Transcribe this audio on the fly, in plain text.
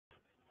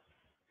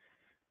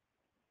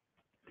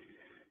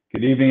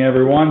Good evening,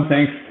 everyone.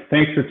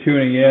 Thanks for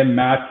tuning in.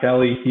 Matt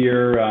Kelly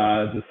here,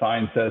 as the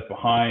sign says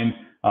behind.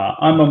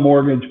 I'm a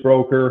mortgage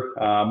broker,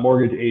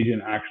 mortgage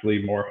agent,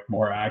 actually,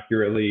 more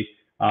accurately.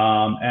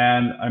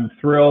 And I'm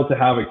thrilled to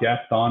have a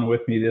guest on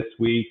with me this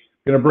week.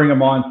 Going to bring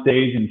him on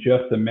stage in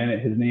just a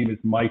minute. His name is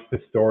Mike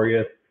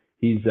Pastorious.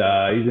 He's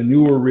a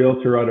newer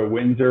realtor out of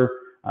Windsor.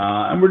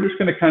 And we're just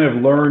going to kind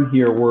of learn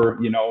here where,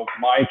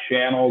 my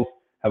channels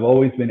have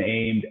always been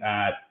aimed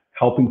at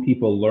helping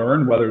people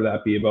learn, whether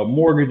that be about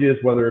mortgages,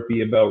 whether it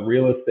be about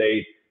real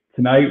estate.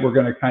 Tonight, we're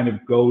going to kind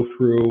of go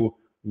through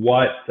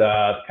what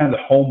kind of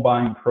the home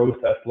buying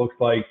process looks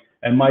like.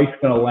 And Mike's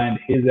going to lend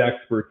his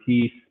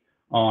expertise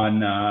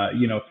on,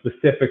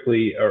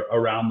 specifically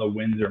around the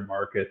Windsor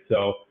market.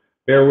 So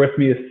bear with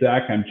me a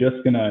sec. I'm just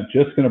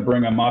gonna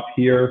bring him up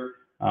here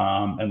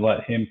and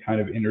let him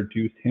kind of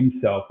introduce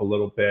himself a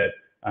little bit.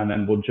 And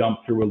then we'll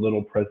jump through a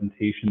little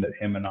presentation that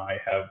him and I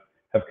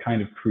have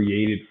kind of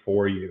created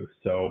for you.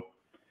 So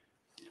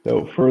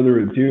without further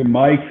ado,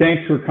 Mike,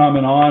 thanks for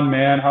coming on,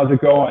 man. How's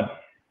it going?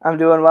 I'm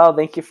doing well.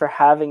 Thank you for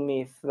having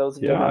me. For those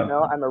of you who don't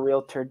know, I'm a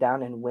realtor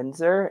down in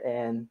Windsor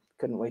and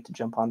couldn't wait to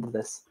jump onto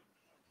this.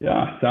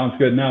 Yeah, sounds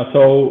good. Now,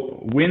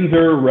 so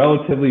Windsor,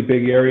 relatively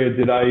big area.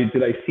 Did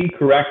I see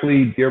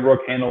correctly?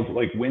 Deerbrook handles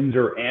like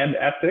Windsor and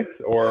Essex,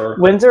 or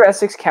Windsor,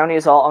 Essex County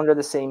is all under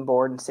the same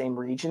board and same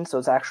region. So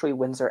it's actually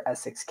Windsor,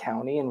 Essex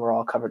County, and we're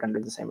all covered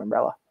under the same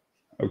umbrella.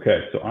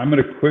 Okay, so I'm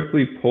going to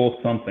quickly pull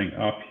something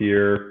up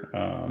here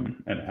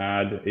and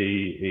add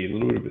a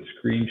little bit of a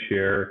screen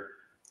share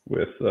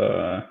with.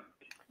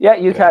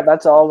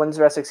 That's all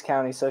Windsor, Essex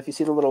County. So if you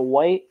see the little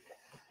white,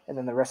 and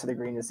then the rest of the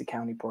green is the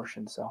county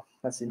portion. So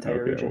that's the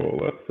entire region.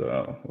 Well,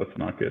 let's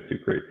not get too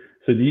crazy.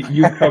 So do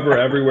you cover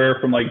everywhere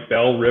from like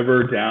Bell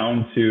River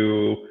down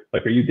to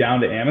are you down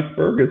to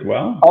Amherstburg as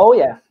well? Oh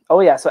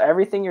yeah. So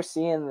everything you're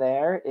seeing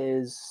there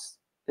is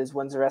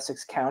Windsor,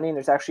 Essex County, and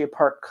there's actually a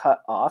part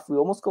cut off. We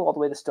almost go all the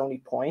way to Stony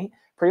Point.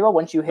 Pretty well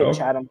once you hit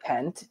Chatham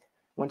Kent,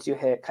 once you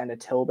hit kind of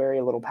Tilbury,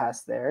 a little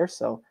past there.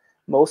 So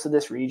most of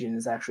this region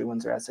is actually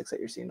Windsor, Essex that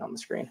you're seeing on the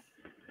screen.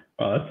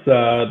 That's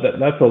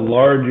a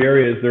large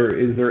area.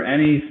 Is there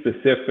any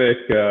specific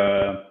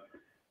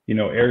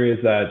areas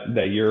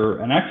that you're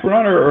an expert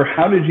on, or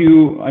how did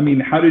you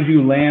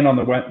land on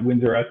the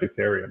Windsor Essex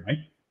area, Mike?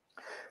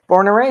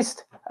 Born and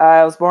raised.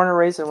 I was born and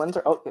raised in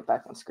Windsor. Oh, get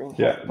back on screen.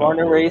 Yeah. Born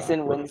and raised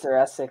in Windsor,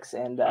 Essex,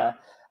 and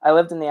I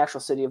lived in the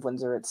actual city of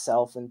Windsor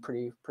itself, in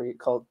pretty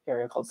cold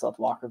area called South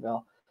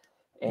Walkerville.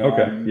 And,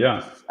 okay.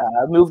 Yeah.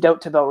 Moved out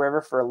to Bell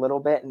River for a little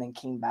bit, and then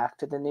came back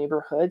to the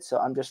neighborhood. So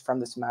I'm just from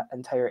this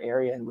entire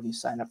area. And when you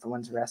sign up for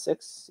Windsor,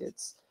 Essex,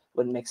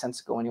 wouldn't make sense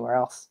to go anywhere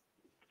else.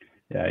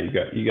 Yeah, you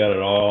got it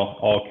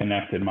all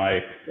connected,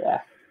 Mike.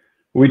 Yeah.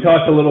 We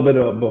talked a little bit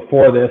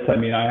before this. I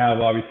mean, I have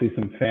obviously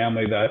some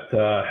family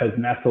that has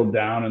nestled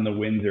down in the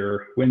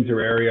Windsor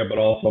area, but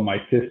also my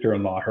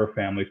sister-in-law, her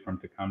family's from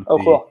Tecumseh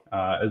cool.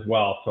 As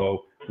well.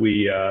 So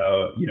we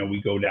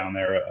go down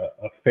there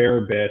a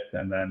fair bit,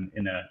 and then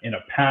in a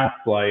past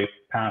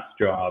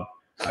job,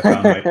 I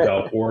found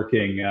myself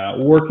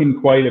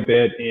working quite a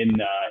bit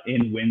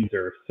in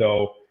Windsor.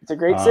 So it's a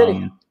great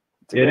city.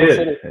 It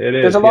is.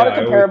 There's a lot of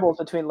comparables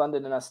between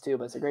London and us too,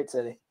 but it's a great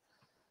city.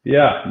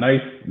 Yeah,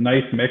 nice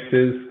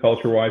mixes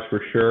culture-wise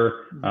for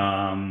sure.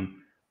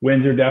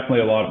 Windsor definitely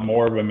a lot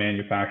more of a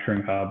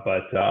manufacturing hub,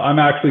 but I'm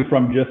actually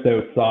from just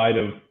outside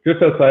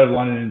of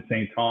London in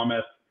St.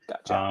 Thomas,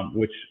 gotcha.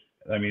 Which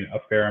I mean a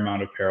fair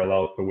amount of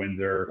parallels to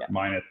Windsor,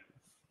 minus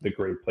the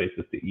great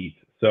places to eat.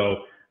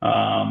 So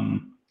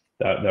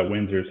that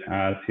Windsor's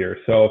has here.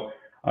 So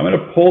I'm going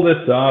to pull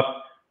this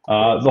up.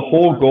 The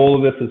whole goal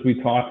of this, as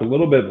we talked a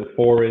little bit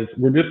before, is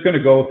we're just going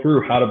to go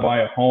through how to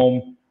buy a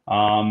home.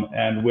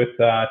 And with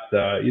that,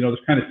 there's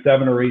kind of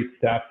 7 or 8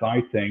 steps,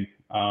 I think,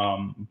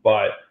 and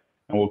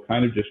we'll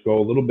kind of just go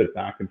a little bit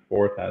back and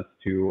forth as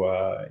to,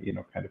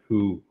 kind of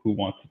who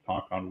wants to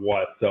talk on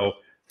what. So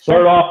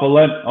start off,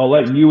 I'll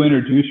let you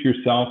introduce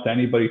yourself to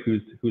anybody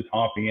who's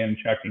hopping in and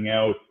checking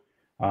out.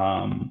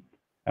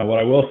 And what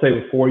I will say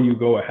before you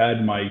go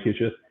ahead, Mike, is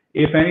just,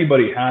 if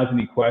anybody has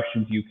any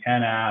questions, you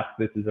can ask.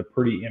 This is a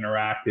pretty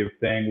interactive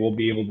thing. We'll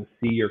be able to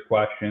see your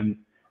questions,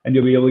 and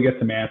you'll be able to get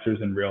some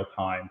answers in real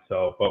time.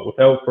 So, but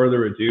without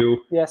further ado,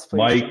 yes, please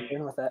Mike, jump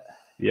in with it.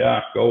 Yeah,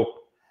 go.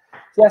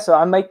 Yeah, so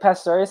I'm Mike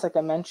Pastorious, like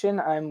I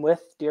mentioned. I'm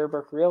with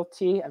Deerbrook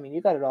Realty. I mean,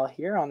 you got it all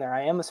here on there.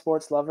 I am a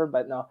sports lover,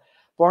 but no,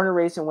 born and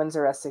raised in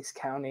Windsor, Essex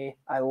County.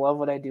 I love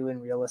what I do in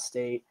real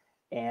estate,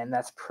 and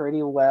that's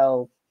pretty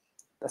well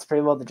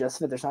the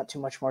gist of it. There's not too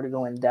much more to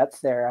go in depth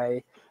there.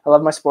 I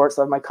love my sports,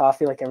 love my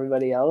coffee like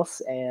everybody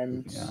else,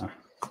 and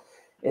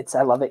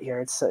I love it here.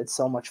 It's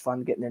so much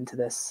fun getting into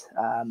this.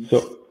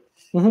 Go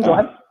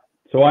ahead.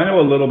 So I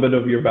know a little bit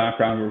of your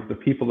background with the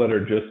people that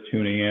are just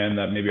tuning in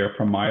that maybe are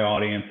from my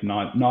audience,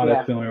 not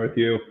as familiar with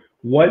you.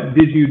 What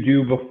did you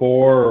do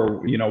before,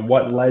 or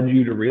what led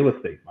you to real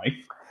estate, Mike?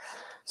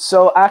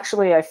 So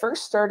actually, I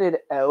first started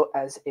out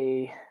as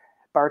a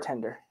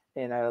bartender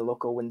in a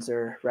local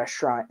Windsor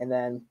restaurant, and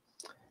then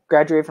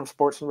graduated from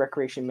sports and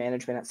recreation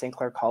management at St.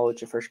 Clair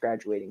College, the first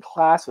graduating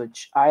class,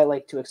 which I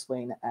like to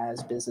explain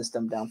as business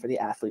dumbed down for the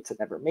athletes that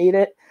never made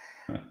it.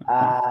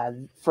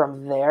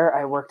 From there,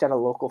 I worked at a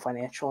local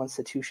financial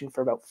institution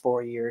for about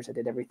 4 years. I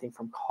did everything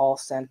from call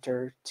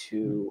center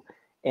to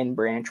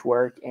in-branch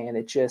work, and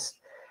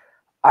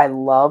I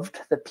loved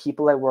the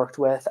people I worked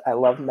with. I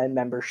loved my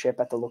membership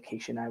at the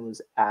location I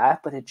was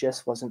at, but it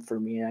just wasn't for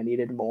me. I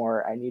needed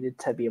more. I needed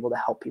to be able to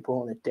help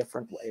people in a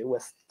different way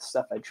with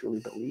stuff I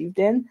truly believed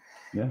in.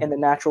 Yeah. And the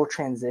natural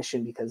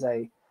transition, because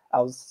I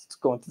was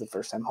going through the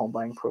first-time home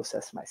buying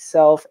process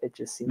myself, it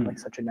just seemed like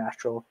such a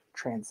natural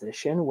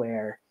transition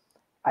where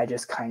I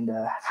just kind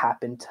of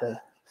happened to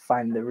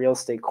find the real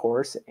estate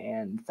course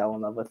and fell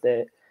in love with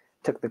it,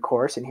 took the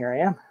course, and here I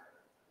am.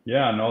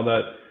 Yeah, no,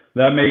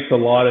 that makes a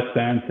lot of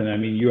sense. And I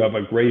mean, you have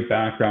a great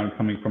background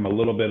coming from a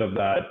little bit of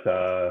that,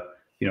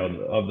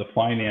 of the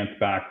finance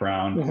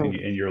background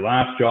in your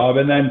last job.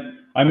 And then,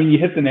 I mean, you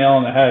hit the nail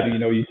on the head.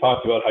 You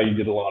talked about how you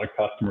did a lot of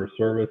customer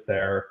service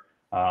there.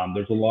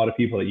 There's a lot of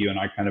people that you and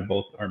I kind of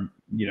both are,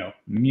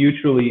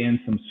 mutually in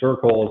some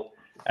circles.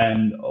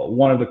 And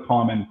one of the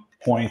common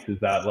points is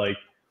that, like,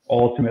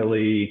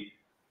 ultimately,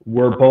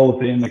 we're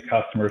both in the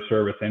customer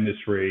service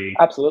industry.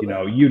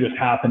 Absolutely. You just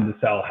happen to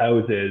sell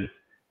houses,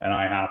 and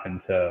I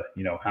happen to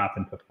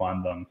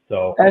fund them.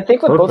 So, and I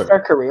think with both our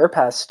career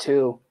paths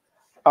too,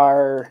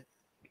 our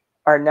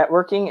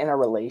networking and our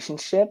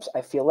relationships,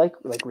 I feel like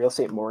real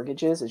estate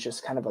mortgages is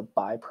just kind of a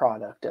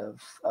byproduct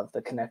of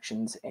the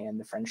connections and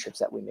the friendships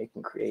that we make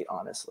and create.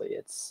 Honestly,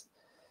 it's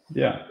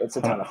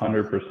a ton of fun.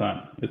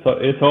 100%.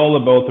 It's all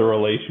about the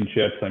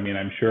relationships. I mean,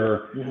 I'm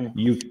sure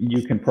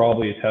you can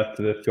probably attest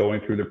to this going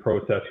through the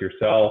process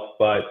yourself,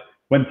 but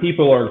when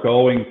people are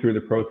going through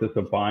the process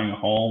of buying a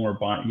home or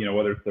buying,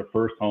 whether it's their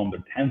first home,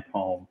 their 10th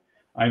home,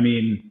 I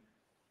mean,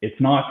 it's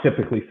not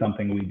typically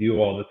something we do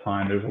all the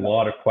time. There's a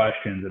lot of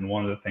questions. And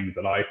one of the things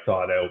that I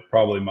sought out,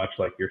 probably much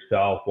like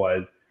yourself,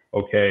 was,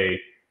 okay,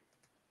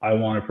 I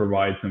want to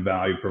provide some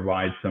value,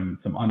 provide some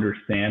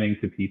understanding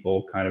to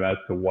people kind of as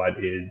to what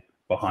is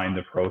behind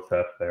the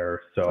process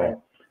there.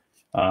 So,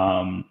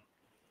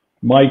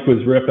 Mike was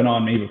ripping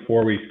on me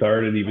before we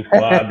started. He was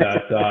glad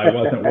that I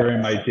wasn't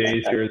wearing my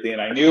Jays jersey, and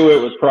I knew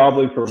it would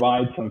probably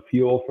provide some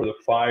fuel for the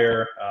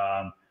fire.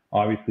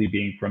 Obviously,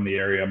 being from the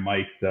area,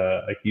 Mike's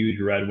a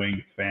huge Red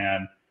Wings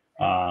fan.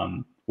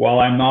 While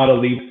I'm not a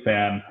Leafs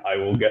fan, I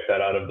will get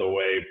that out of the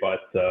way. But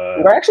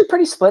we're actually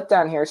pretty split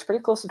down here. It's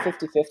pretty close to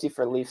 50-50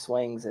 for Leafs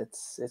Wings.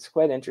 It's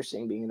quite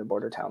interesting being in a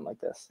border town like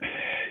this.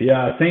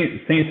 Yeah,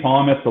 St.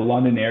 Thomas, the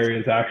London area,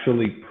 is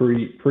actually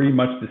pretty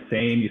much the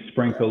same. You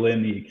sprinkle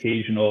in the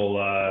occasional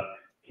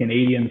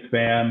Canadians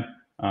fan,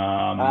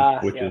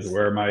 which is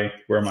where my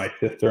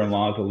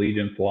sister-in-law's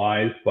allegiance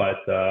lies.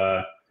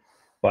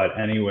 But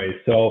anyway,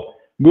 so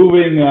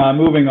moving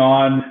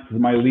on, this is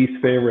my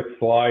least favorite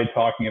slide,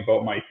 talking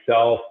about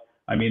myself.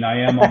 I mean, I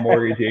am a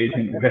mortgage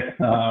agent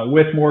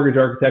with Mortgage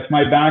Architects.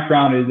 My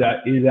background is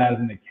as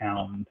an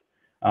accountant.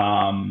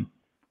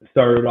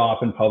 Started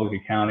off in public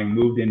accounting,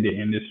 moved into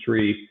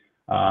industry,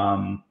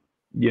 kind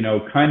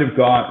of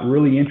got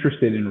really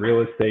interested in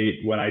real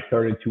estate when I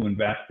started to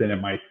invest in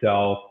it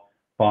myself,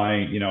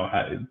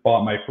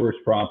 bought my first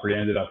property,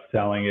 ended up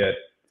selling it,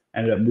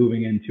 ended up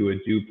moving into a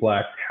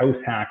duplex, house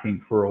hacking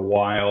for a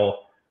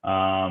while,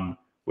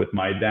 with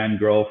my then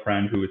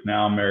girlfriend, who is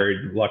now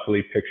married,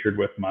 luckily pictured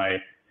with my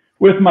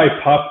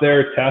pup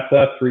there,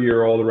 Tessa,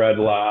 3-year-old red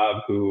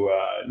lab, who,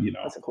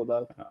 That's a cool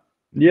dog.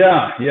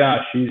 Yeah,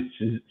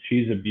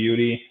 she's a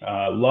beauty.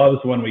 Loves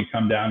when we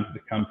come down to the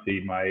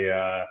Tecumseh.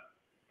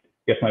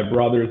 My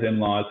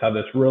brothers-in-laws have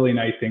this really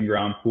nice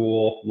in-ground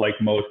pool. Like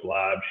most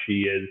labs,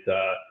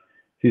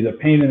 she's a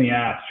pain in the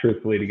ass,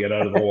 truthfully, to get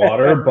out of the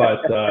water, but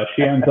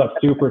she ends up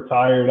super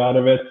tired out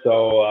of it.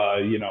 So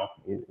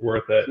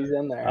worth it. She's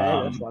in there.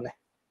 Right? That's funny.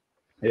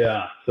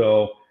 Yeah.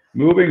 So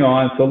moving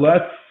on. So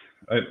let's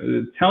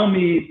tell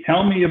me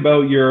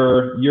about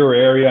your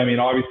area. I mean,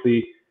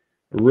 obviously,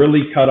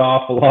 really cut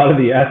off a lot of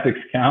the Essex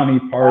County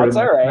part in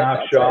the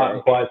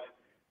snapshot,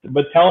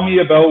 but tell me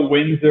about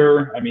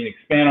Windsor. I mean,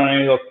 expand on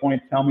any of those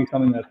points. Tell me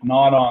something that's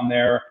not on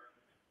there.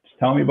 Just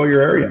tell me about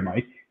your area,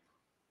 Mike.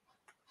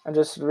 I'm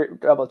just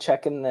double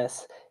checking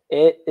this.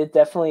 It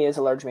definitely is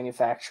a large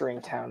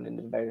manufacturing town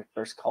and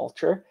diverse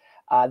culture.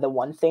 The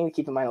one thing to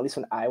keep in mind, at least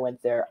when I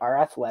went there, our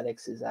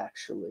athletics is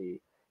actually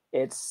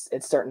it's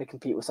starting to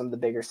compete with some of the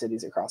bigger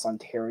cities across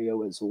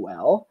Ontario as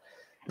well.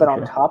 But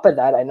on top of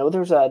that, I know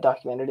there's a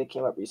documentary that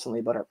came out recently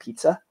about our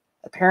pizza.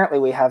 Apparently,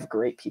 we have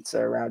great pizza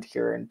around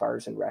here in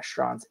bars and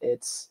restaurants.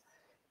 It's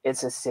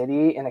a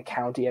city and a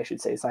county, I should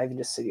say. It's not even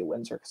just city of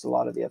Windsor, because a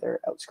lot of the other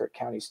outskirt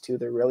counties too,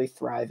 they're really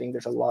thriving.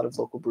 There's a lot of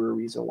local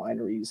breweries and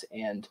wineries,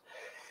 and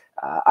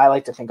I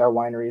like to think our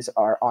wineries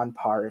are on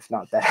par, if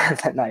not better,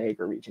 than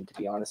Niagara region, to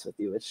be honest with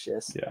you. It's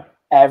just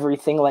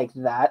everything like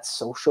that,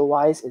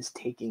 social-wise, is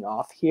taking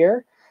off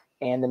here,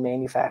 and the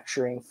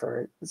manufacturing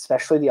for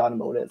especially the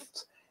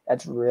automotives,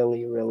 that's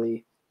really,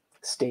 really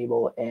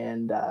stable,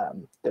 and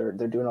they're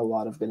doing a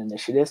lot of good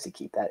initiatives to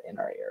keep that in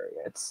our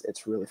area.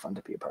 It's really fun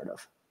to be a part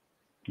of.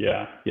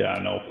 Yeah,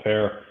 no,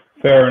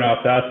 fair enough.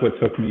 That's what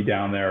took me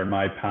down there in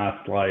my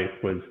past life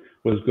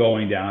was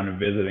going down and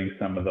visiting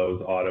some of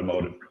those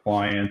automotive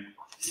clients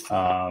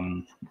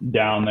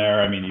down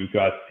there. I mean, you've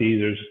got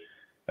Caesars.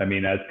 I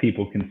mean, as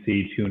people can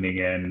see tuning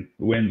in,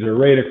 Windsor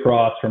right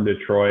across from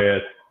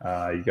Detroit.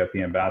 You got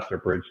the Ambassador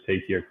Bridge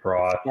take you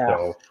across. Yeah.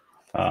 So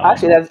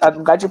actually,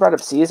 I'm glad you brought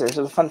up Caesars.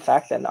 There's a fun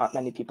fact that not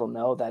many people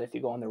know, that if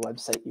you go on their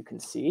website, you can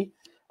see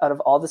out of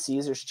all the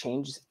Caesars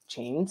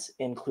chains,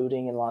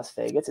 including in Las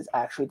Vegas, it's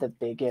actually the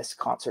biggest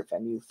concert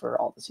venue for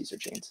all the Caesar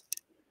chains.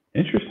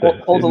 Interesting.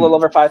 Holds a little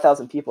over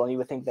 5,000 people, and you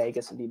would think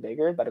Vegas would be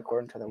bigger, but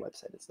according to their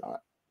website, it's not.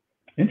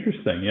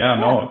 Interesting. Yeah,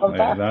 no,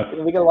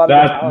 we get a lot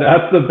of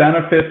that's the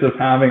benefits of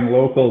having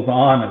locals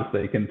on, is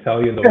they can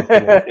tell you those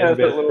little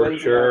tidbits for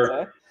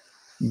sure.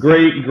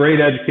 Great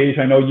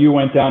education. I know you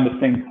went down to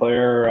St.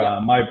 Clair.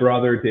 My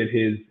brother did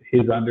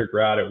his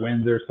undergrad at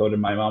Windsor. So did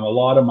my mom. A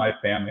lot of my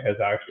family has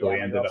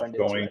actually ended up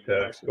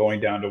going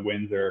down to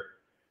Windsor.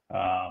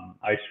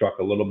 I struck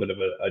a little bit of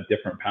a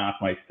different path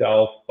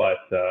myself, but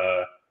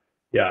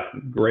yeah,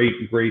 great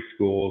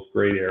schools,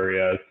 great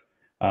areas.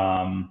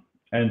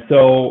 And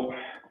so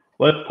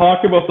let's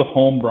talk about the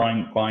home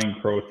buying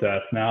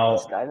process now.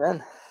 Let's dive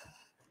in.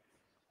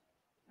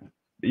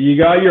 You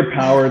got your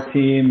power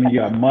team. You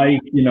got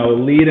Mike,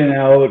 leading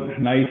out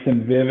nice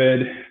and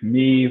vivid.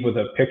 Me with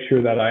a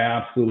picture that I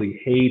absolutely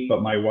hate,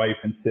 but my wife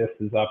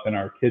insists is up in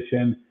our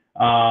kitchen.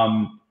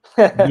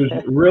 There's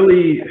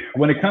really,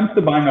 when it comes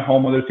to buying a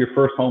home, whether it's your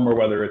first home or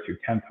whether it's your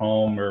 10th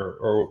home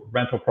or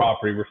rental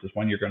property versus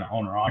one you're going to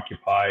own or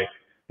occupy,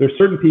 there's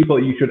certain people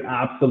that you should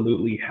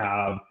absolutely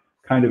have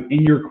kind of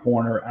in your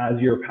corner as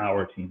your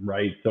power team,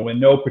 right? So in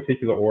no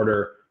particular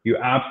order, you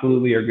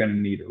absolutely are going to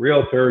need a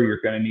realtor.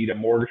 You're going to need a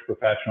mortgage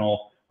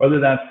professional, whether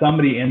that's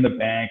somebody in the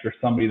bank or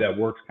somebody that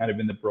works kind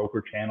of in the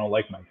broker channel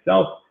like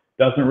myself,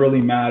 doesn't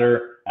really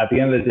matter. At the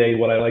end of the day,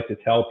 what I like to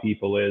tell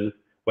people is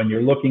when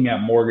you're looking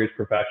at mortgage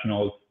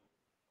professionals,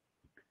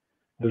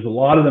 there's a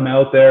lot of them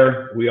out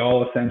there. We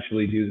all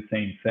essentially do the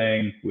same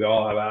thing. We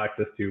all have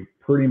access to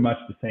pretty much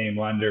the same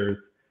lenders.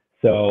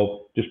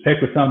 So just pick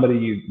with somebody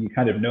you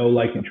kind of know,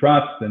 like, and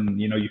trust, and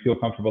you feel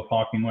comfortable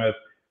talking with.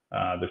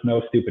 There's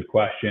no stupid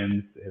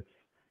questions. It's,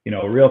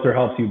 a realtor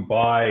helps you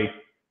buy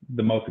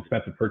the most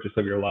expensive purchase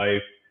of your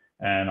life.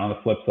 And on the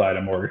flip side,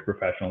 a mortgage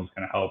professional is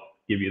going to help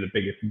give you the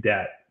biggest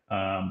debt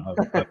of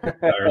your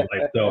entire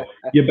life. So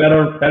you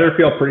better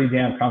feel pretty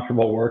damn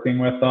comfortable working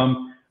with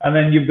them. And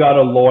then you've got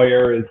a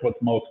lawyer is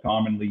what's most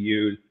commonly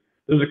used.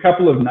 There's a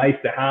couple of nice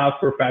to have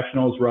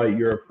professionals, right?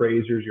 Your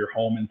appraisers, your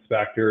home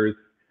inspectors,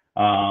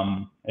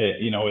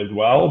 as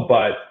well.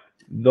 But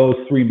those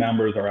three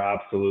members are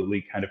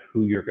absolutely kind of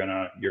who you're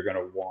gonna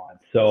want.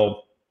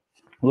 So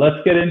let's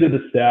get into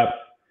the steps.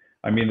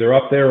 I mean, they're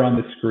up there on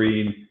the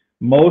screen.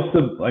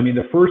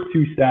 The first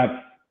two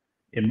steps,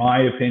 in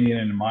my opinion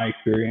and in my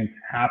experience,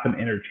 happen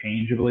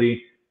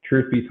interchangeably.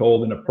 Truth be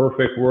told, in a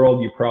perfect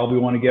world, you probably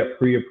want to get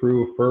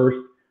pre-approved first,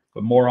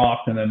 but more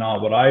often than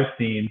not, what I've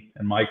seen,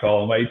 and Mike,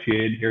 I'll invite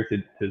you in here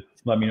to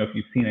let me know if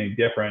you've seen any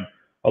different.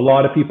 A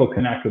lot of people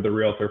connect with the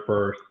realtor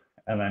first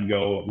and then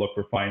go look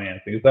for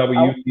financing. Is that what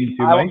you've seen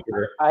too, Mike?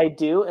 I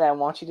do, and I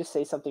want you to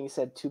say something you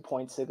said 2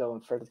 points ago,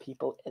 and for the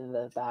people in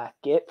the back,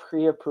 get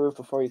pre-approved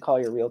before you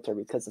call your realtor,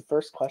 because the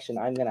first question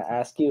I'm going to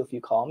ask you if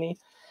you call me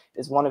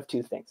is one of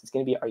two things. It's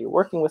going to be, are you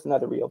working with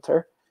another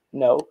realtor?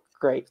 No.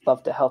 Great.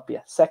 Love to help you.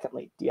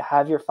 Secondly, do you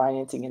have your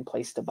financing in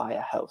place to buy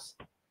a house?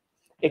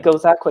 It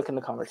goes that quick in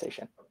the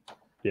conversation.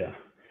 Yeah.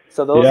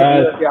 So those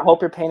of you, I hope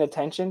you're paying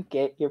attention,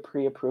 get your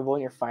pre-approval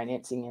and your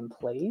financing in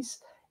place.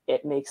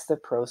 It makes the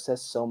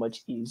process so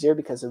much easier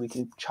because we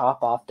can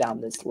chop off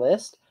down this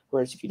list.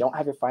 Whereas if you don't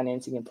have your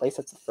financing in place,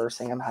 that's the first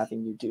thing I'm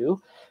having you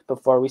do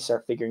before we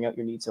start figuring out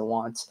your needs and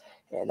wants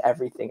and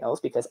everything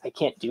else, because I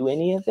can't do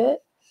any of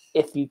it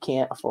if you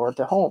can't afford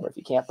the home, or if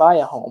you can't buy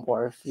a home,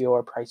 or if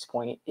your price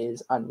point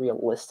is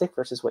unrealistic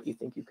versus what you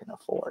think you can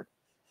afford.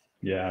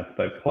 Yeah, it's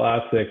the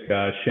classic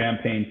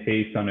champagne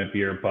taste on a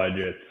beer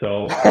budget.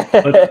 So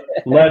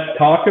let's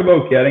talk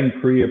about getting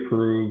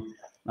pre-approved.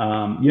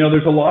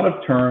 There's a lot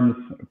of terms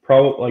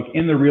like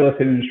in the real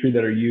estate industry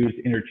that are used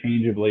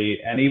interchangeably.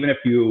 And even if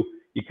you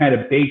kind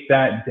of bake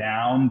that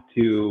down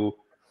to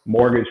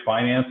mortgage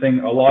financing,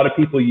 a lot of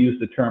people use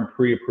the term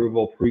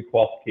pre-approval,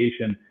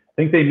 pre-qualification. I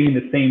think they mean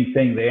the same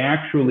thing. They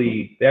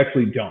actually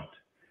don't.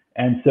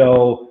 And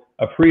so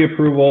a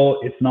pre-approval,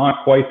 it's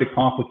not quite the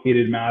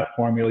complicated math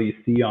formula you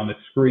see on the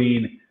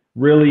screen.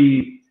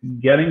 Really,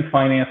 getting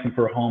financing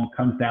for a home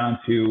comes down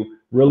to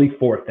really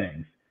four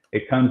things.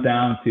 It comes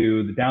down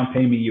to the down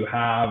payment you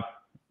have,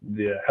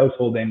 the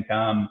household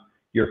income,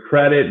 your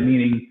credit,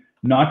 meaning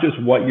not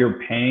just what you're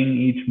paying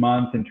each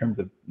month in terms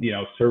of,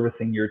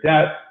 servicing your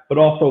debt, but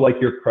also like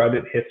your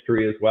credit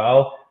history as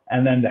well.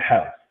 And then the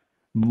house.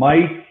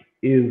 Mike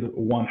is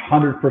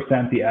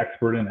 100% the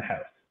expert in the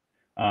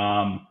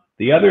house.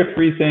 The other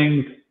three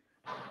things,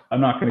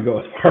 I'm not going to go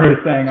as far as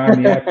saying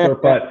I'm the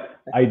expert, but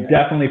I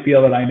definitely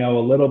feel that I know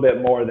a little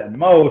bit more than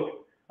most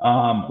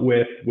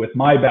with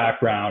my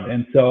background.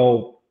 And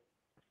so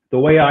the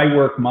way I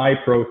work my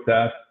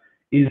process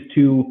is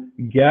to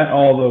get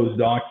all those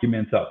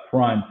documents up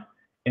front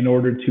in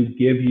order to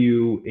give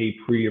you a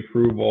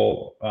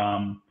pre-approval,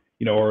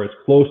 or as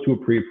close to a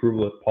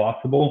pre-approval as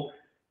possible.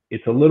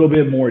 It's a little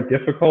bit more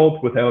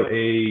difficult without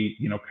a,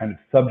 kind of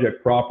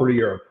subject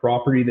property or a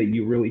property that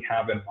you really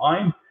have in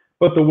mind.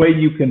 But the way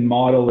you can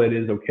model it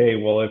is, okay,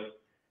 well, if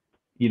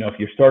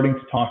you're starting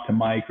to talk to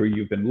Mike or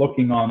you've been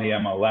looking on the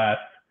MLS,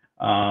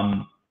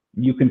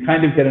 you can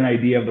kind of get an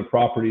idea of the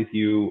properties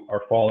you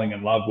are falling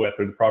in love with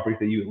or the properties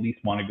that you at least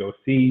want to go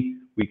see.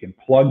 We can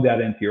plug that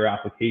into your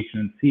application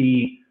and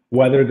see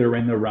whether they're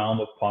in the realm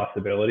of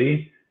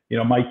possibility.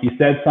 Mike, you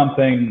said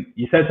something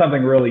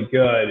really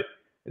good,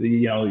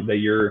 that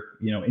you're,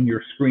 in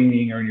your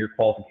screening or in your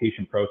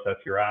qualification process,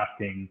 you're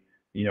asking,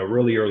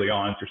 really early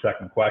on, it's your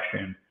second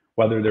question,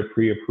 whether they're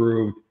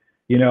pre-approved.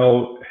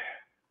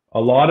 A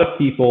lot of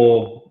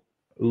people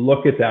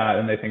look at that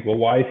and they think, well,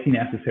 why is he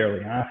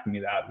necessarily asking me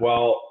that?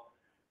 Well,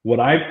 what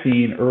I've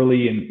seen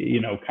early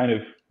in, kind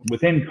of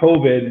within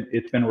COVID,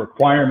 it's been a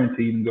requirement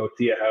to even go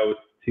see a house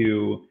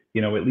to,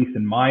 at least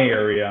in my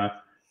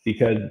area,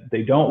 because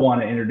they don't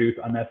want to introduce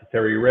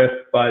unnecessary risk.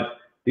 But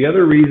the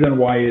other reason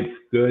why it's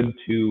good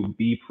to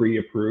be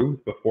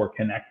pre-approved before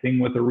connecting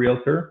with a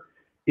realtor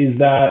is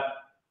that,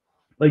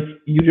 like,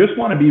 you just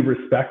want to be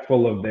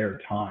respectful of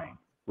their time,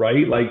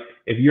 right? Like,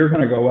 if you're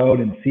going to go out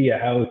and see a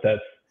house that's,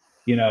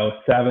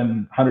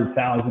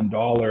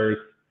 $700,000,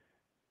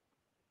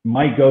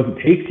 Mike goes and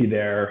takes you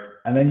there,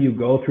 and then you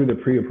go through the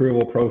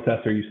pre-approval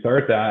process, or you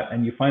start that,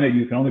 and you find out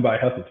you can only buy a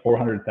house that's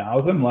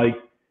 $400,000. Like,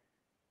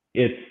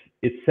 it's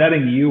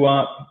setting you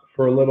up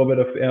for a little bit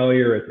of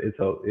failure.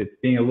 It's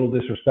being a little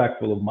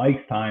disrespectful of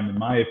Mike's time, in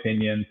my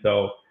opinion.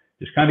 So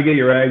just kind of get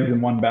your eggs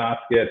in one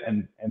basket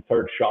and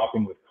start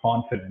shopping with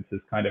confidence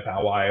is kind of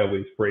how I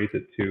always phrase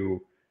it to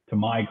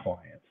my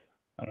clients.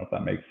 I don't know if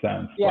that makes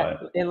sense. Yeah,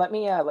 but and let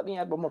me add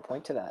one more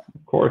point to that.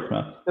 Of course,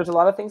 man. There's a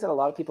lot of things that a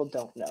lot of people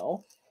don't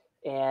know.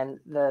 And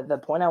the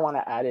point I want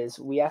to add is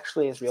we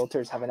actually, as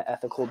realtors, have an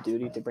ethical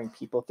duty to bring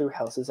people through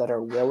houses that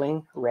are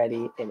willing,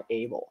 ready, and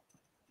able.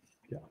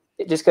 Yeah.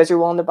 Just because you're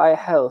willing to buy a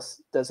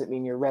house doesn't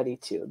mean you're ready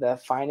to. The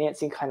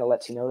financing kind of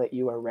lets you know that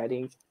you are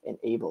ready and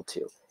able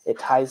to. It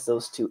ties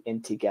those two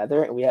in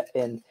together.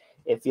 And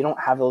if you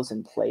don't have those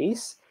in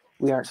place,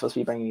 we aren't supposed to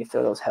be bringing you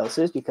through those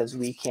houses, because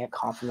we can't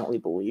confidently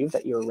believe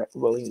that you're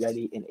willing,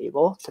 ready, and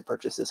able to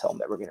purchase this home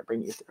that we're going to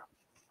bring you through.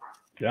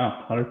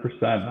 Yeah,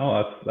 100%.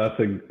 No,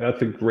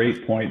 that's a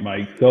great point,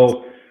 Mike.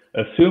 So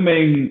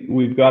assuming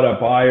we've got a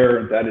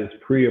buyer that is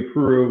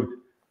pre-approved,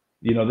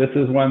 this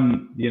is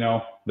when,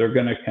 they're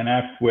going to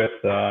connect with,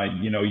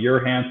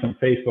 your handsome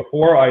face.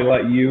 Before I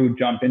let you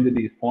jump into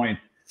these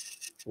points,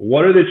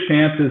 what are the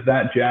chances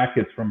that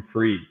jacket's from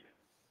Freed?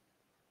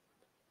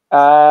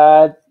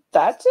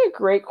 That's a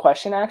great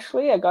question,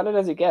 actually. I got it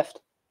as a gift.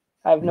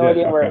 I have no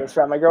idea where it was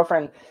from. My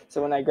girlfriend,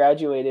 so when I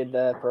graduated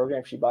the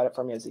program, she bought it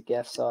for me as a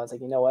gift. So I was like,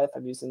 you know what? If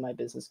I'm using my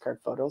business card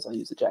photos, I'll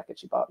use the jacket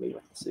she bought me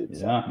with the suit.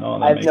 So yeah,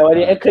 no, I have no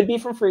idea. It could be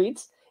from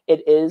Freed's.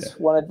 It is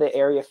one of the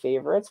area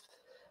favorites.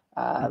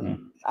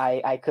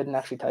 I couldn't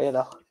actually tell you,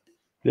 though.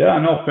 Yeah,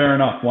 no, fair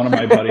enough. One of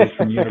my buddies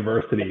from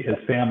university, his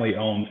family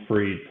owns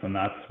Freed's, and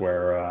that's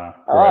where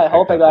I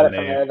hope I got it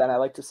from there. Then I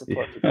like to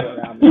support people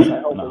around me, so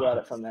I hope I got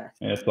it from there.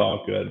 It's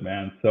all good,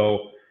 man.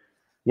 So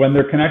when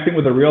they're connecting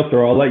with a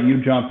realtor, I'll let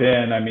you jump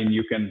in. I mean,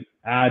 you can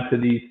add to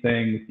these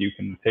things, you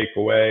can take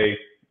away.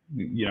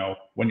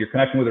 When you're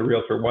connecting with a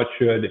realtor, what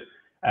should,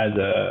 as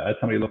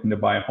somebody looking to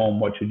buy a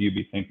home, what should you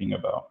be thinking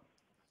about?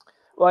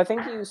 Well, I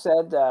think you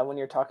said when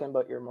you're talking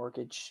about your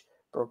mortgage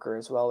broker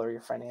as well, or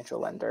your financial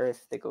lender,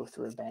 if they go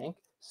through a bank,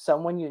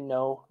 someone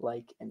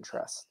like, and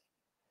trust.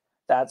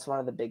 That's one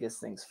of the biggest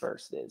things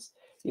first. Is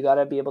you got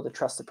to be able to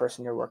trust the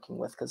person you're working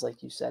with, because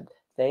like you said,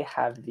 they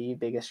have the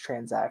biggest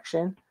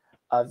transaction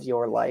of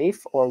your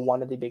life, or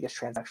one of the biggest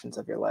transactions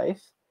of your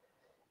life,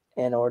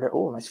 in order.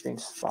 Oh, my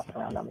screen's flopping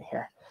around on me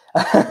here.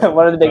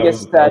 One of the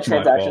biggest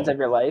transactions of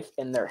your life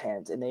in their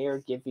hands, and they are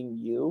giving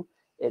you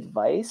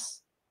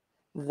advice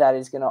that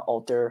is going to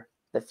alter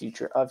the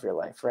future of your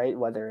life, right?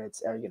 Whether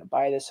it's, are you going to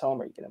buy this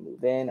home? Are you going to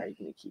move in? Are you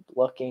going to keep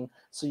looking?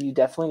 So you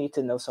definitely need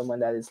to know someone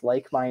that is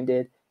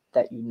like-minded,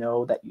 that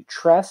that you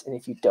trust. And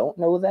if you don't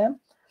know them,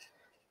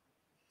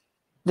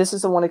 this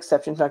is the one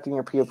exception to not getting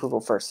your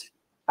pre-approval first.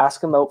 Ask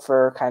them out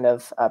for kind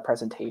of a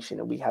presentation.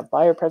 And we have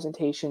buyer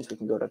presentations. We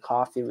can go to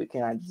coffee. We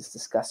can just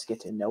discuss, get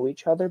to know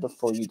each other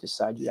before you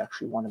decide you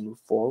actually want to move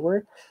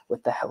forward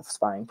with the house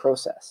buying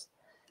process.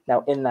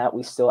 Now, in that,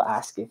 we still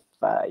ask if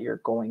you're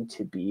going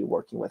to be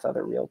working with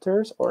other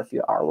realtors, or if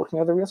you are working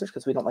with other realtors,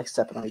 because we don't like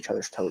stepping on each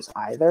other's toes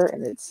either,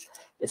 and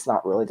it's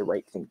not really the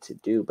right thing to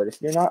do. But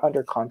if you're not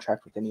under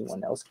contract with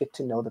anyone else, get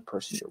to know the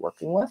person you're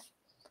working with.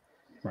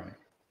 Right.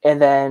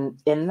 And then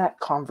in that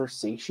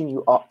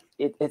conversation,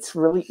 it's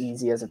really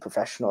easy as a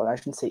professional, and I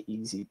shouldn't say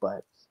easy,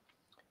 but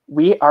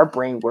our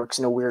brain works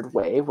in a weird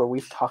way where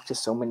we've talked to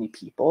so many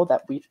people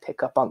that we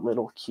pick up on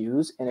little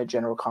cues in a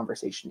general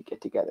conversation to get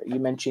together. You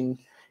mentioned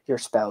your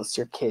spouse,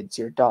 your kids,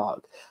 your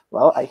dog.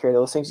 Well, I hear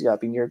those things. You got to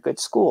be near a good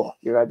school.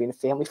 You got to be in a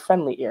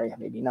family-friendly area,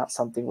 maybe not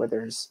something where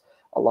there's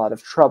a lot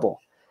of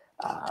trouble.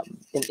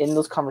 In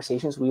those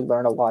conversations, we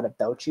learn a lot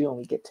about you and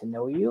we get to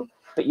know you,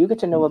 but you get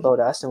to know about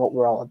us and what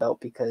we're all about,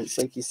 because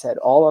like you said,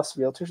 all us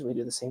realtors, we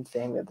do the same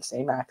thing. We have the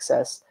same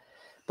access,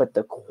 but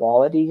the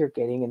quality you're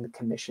getting and the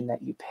commission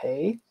that you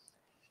pay,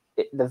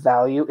 the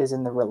value is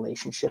in the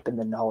relationship and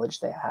the knowledge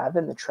they have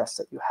and the trust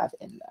that you have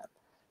in them.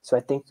 So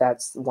I think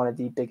that's one of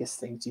the biggest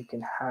things you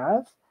can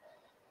have.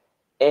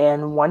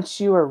 And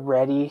once you are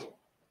ready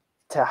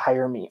to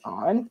hire me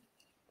on,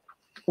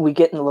 we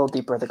get in a little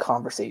deeper of the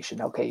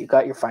conversation. Okay, you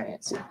got your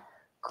financing.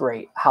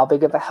 Great. How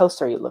big of a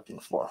house are you looking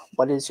for?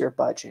 What is your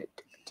budget?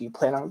 Do you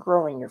plan on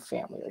growing your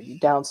family? Are you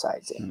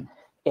downsizing?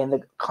 And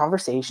the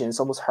conversation is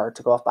almost hard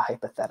to go off a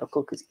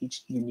hypothetical because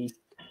each unique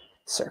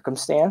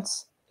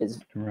circumstance is,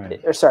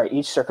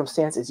 each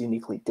circumstance is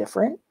uniquely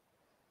different.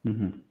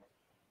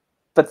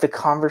 But the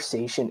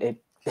conversation, it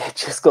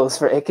just goes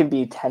for, it can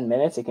be 10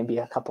 minutes, it can be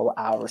a couple of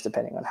hours,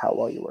 depending on how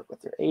well you work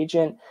with your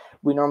agent.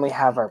 We normally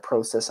have our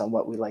process on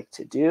what we like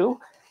to do.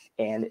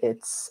 And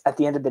it's, at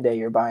the end of the day,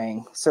 you're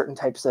buying certain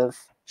types of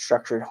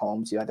structured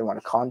homes. You either want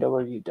a condo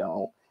or you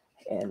don't.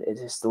 And it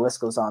just, the list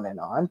goes on and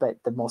on. But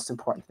the most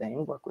important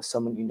thing, work with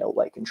someone you know,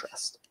 like, and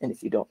trust. And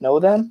if you don't know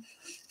them,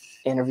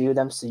 interview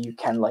them so you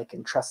can like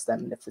and trust them.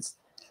 And if it's,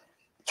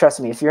 trust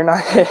me, if you're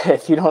not,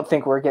 if you don't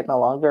think we're getting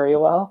along very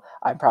well,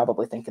 I'm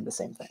probably thinking the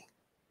same thing.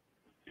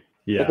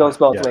 It goes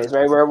both ways,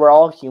 right? We're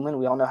all human.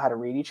 We all know how to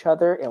read each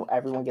other, and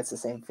everyone gets the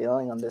same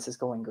feeling on this is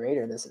going great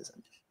or this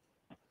isn't.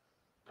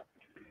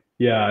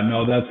 Yeah,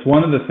 no, that's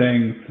one of the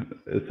things.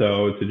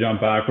 So to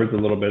jump backwards a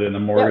little bit in the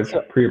mortgage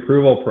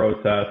pre-approval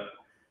process,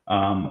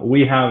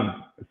 we have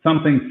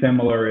something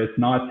similar. It's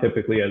not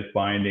typically as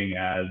binding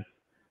as,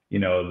 you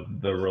know,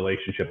 the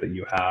relationship that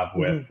you have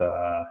with,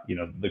 you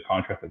know, the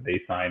contract that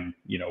they sign,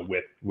 you know,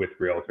 with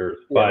realtors.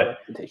 But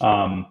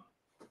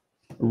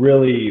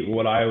really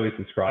what I always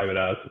describe it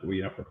as,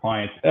 you know, for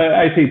clients,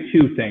 I say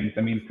two things.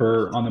 I mean,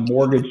 on the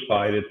mortgage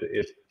side,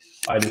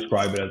 I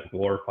describe it as a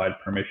glorified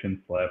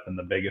permission slip. And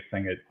the biggest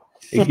thing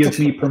it gives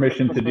me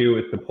permission to do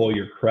is to pull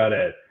your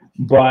credit.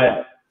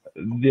 But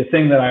the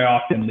thing that I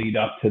often lead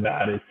up to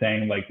that is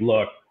saying, like,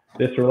 look,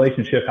 this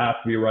relationship has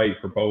to be right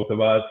for both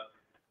of us.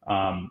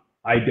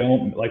 I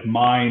don't, like,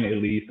 mine at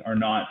least are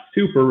not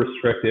super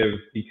restrictive,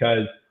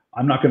 because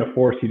I'm not going to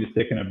force you to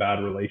stick in a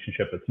bad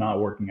relationship that's not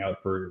working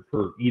out for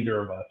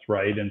either of us,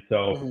 right? And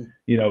so,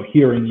 you know,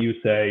 hearing you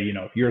say, you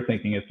know, if you're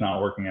thinking it's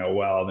not working out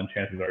well, then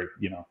chances are,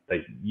 you know,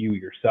 that you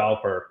yourself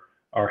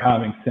are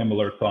having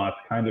similar thoughts,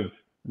 kind of,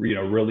 you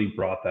know, really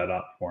brought that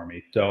up for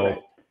me. So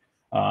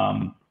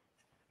I'm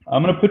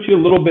going to put you a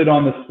little bit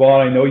on the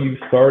spot. I know you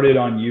started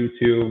on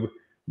YouTube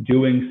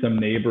doing some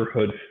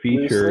neighborhood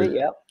features.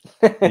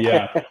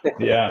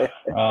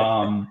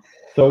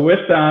 So with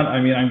that, I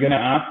mean, I'm going to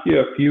ask you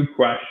a few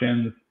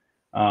questions,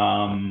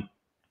 and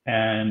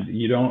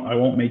I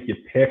won't make you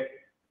pick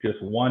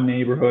just one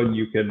neighborhood.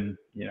 You can,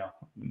 you know,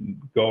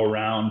 go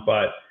around.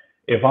 But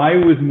if I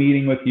was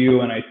meeting with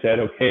you and I said,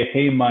 okay,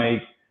 hey,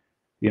 Mike,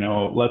 you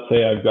know, let's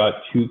say I've got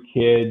two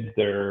kids,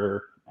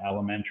 they're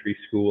elementary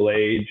school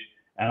age,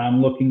 and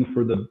I'm looking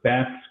for the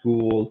best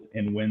schools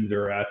in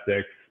Windsor,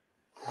 Essex.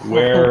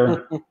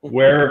 Where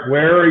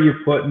are you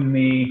putting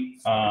me?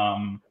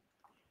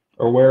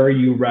 Or where are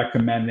you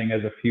recommending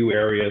as a few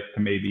areas to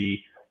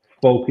maybe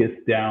focus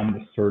down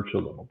the search a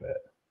little bit?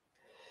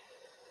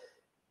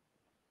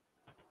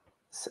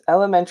 So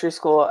elementary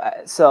school,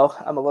 so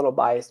I'm a little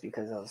biased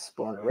because I was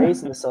born and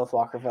raised in the South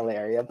Walkerville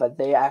area, but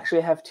they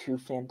actually have two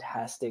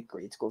fantastic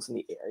grade schools in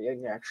the area,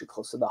 and you're actually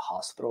close to the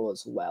hospital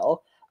as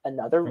well.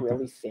 Another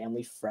really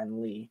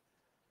family-friendly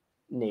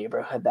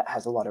neighborhood that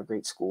has a lot of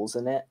great schools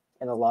in it,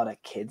 and a lot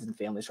of kids and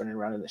families running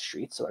around in the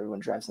streets, so everyone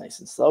drives nice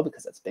and slow,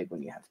 because that's big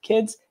when you have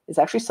kids. It's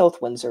actually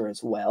South Windsor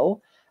as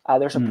well.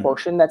 There's a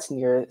portion that's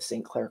near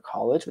St. Clair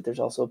College, but there's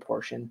also a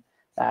portion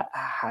that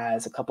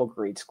has a couple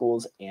grade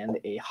schools and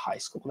a high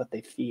school that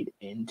they feed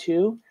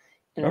into.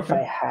 And if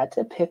I had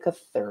to pick a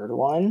third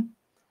one,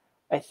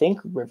 I think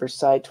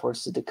Riverside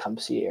towards the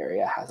Tecumseh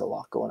area has a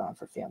lot going on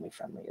for family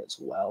friendly as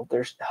well.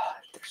 There's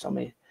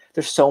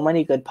so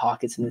many good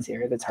pockets in this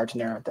area that's hard to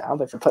narrow it down.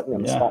 But if you're putting me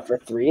on the spot for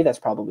three, that's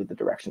probably the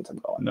directions I'm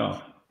going.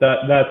 No,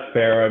 that's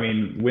fair. I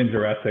mean,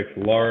 Windsor, Essex,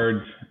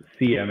 large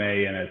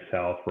CMA in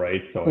itself,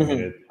 right? So I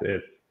mean,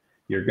 it's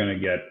you're going to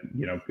get,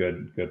 you know,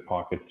 good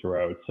pockets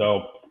throughout.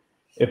 So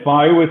if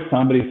I was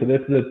somebody, so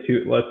this is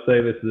let's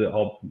say this is,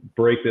 I'll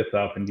break this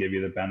up and give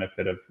you the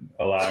benefit of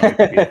allowing it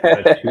to be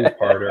a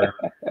two-parter.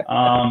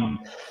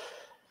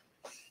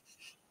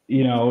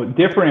 You know,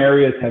 different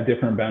areas have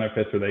different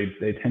benefits, or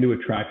they tend to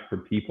attract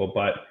different people.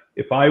 But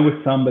if I was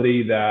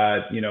somebody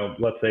that, you know,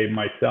 let's say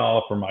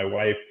myself or my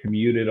wife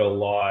commuted a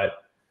lot,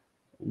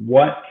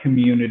 what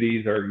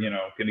communities are, you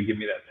know, going to give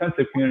me that sense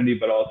of community,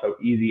 but also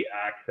easy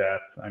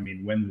access? I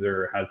mean,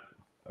 Windsor has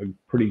a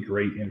pretty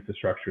great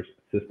infrastructure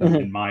system,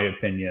 in my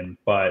opinion.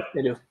 But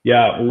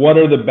yeah, what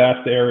are the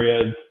best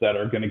areas that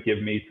are going to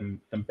give me some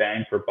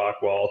bang for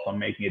buck while also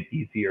making it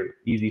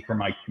easy for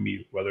my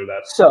commute, whether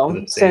that's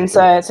so since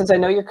I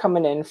know you're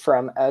coming in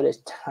from out of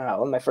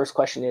town, my first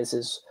question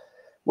is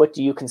what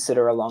do you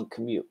consider a long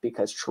commute?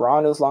 Because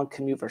Toronto's long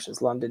commute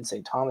versus London,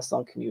 St. Thomas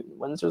long commute, and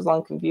Windsor's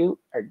long commute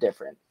are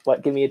different.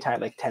 Give me a time,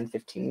 like 10,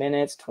 15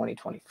 minutes, 20,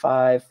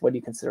 25. What do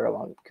you consider a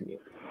long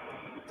commute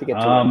to get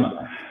to work and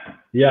back?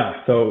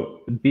 Yeah,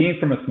 so being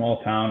from a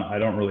small town, I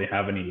don't really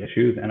have any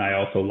issues, and I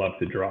also love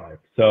to drive.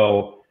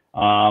 So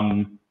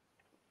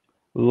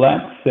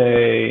let's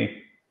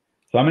say,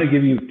 so I'm going to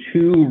give you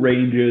two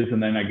ranges,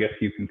 and then I guess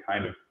you can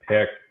kind of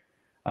pick.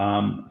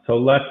 So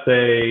let's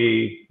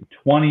say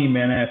 20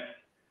 minutes,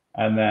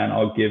 and then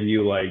I'll give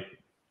you like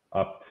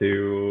up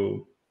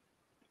to,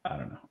 I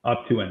don't know,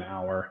 up to an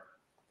hour.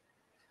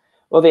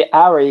 Well, the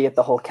hour you get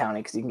the whole county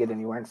because you can get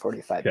anywhere in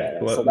 45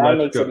 minutes. So that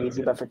makes it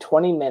easy. Yeah. But for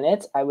 20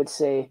 minutes, I would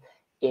say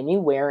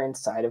anywhere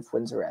inside of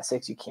Windsor,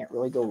 Essex, you can't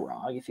really go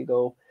wrong. If you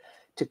go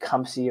to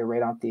Cumsey or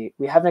right on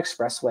we have an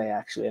expressway,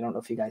 actually. I don't know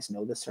if you guys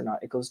know this or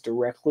not. It goes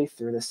directly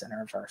through the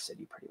center of our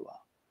city pretty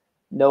well.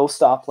 No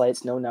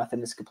stoplights, no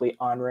nothing. It's complete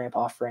on-ramp,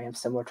 off-ramp,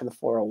 similar to the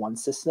 401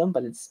 system,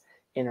 but it's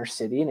inner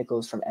city and it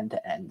goes from end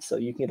to end. So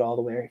you can get all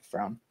the way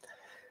from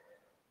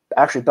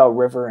actually Bell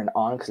River and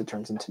on because it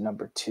turns into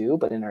number 2,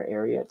 but in our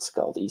area it's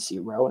called EC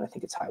Row, and I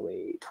think it's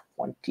Highway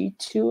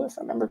 22 if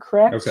I remember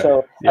correct. Okay.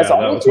 So as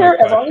long as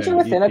you're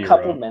within a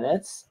couple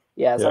minutes,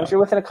 as long as you're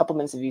within a couple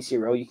minutes of EC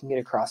Row, you can get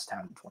across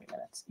town in 20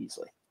 minutes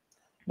easily.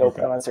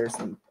 Unless there's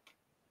some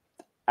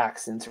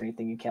accidents or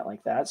anything, you can't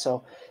like that.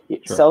 So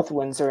South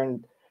Windsor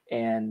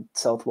and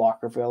South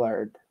Walkerville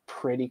are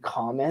pretty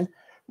common.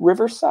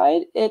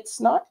 Riverside,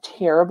 it's not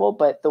terrible,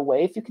 but the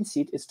way, if you can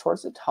see, it's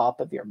towards the top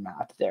of your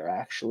map there,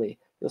 actually.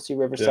 You'll see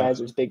Riverside,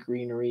 there's big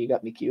greenery, you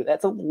got McHugh.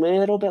 That's a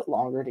little bit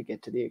longer to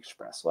get to the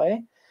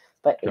expressway,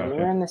 but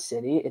anywhere in the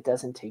city, it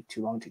doesn't take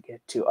too long to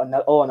get to.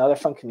 Another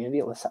fun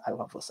community, I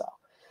love LaSalle.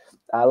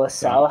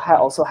 LaSalle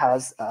also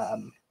has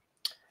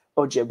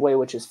Ojibwe,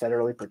 which is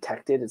federally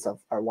protected. It's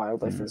our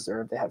wildlife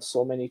reserve. They have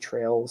so many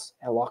trails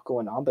and a lot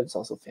going on, but it's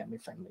also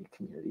family-friendly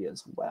community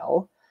as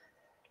well.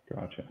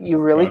 Gotcha. You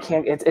really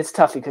can't. It's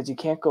tough because you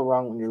can't go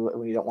wrong when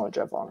you don't want to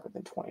drive longer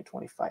than 20,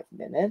 25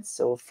 minutes.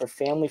 So for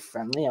family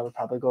friendly, I would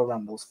probably go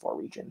around those 4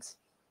 regions.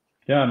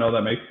 Yeah, no,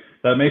 that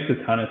makes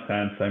a ton of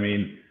sense. I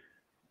mean,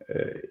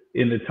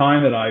 in the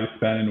time that I've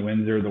spent in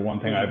Windsor, the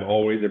one thing I've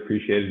always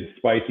appreciated,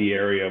 despite the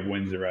area of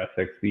Windsor,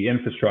 Essex, the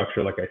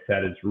infrastructure, like I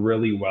said, is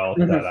really well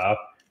set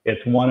up.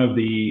 It's one of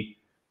the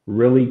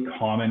really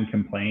common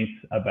complaints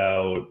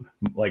about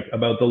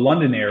the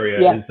London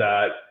area is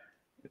that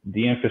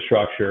the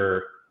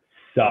infrastructure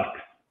sucks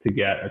to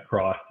get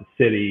across the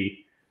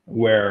city,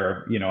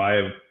 where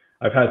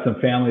I've had some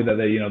family that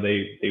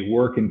they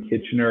work in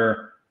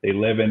Kitchener, they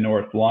live in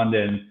North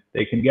London,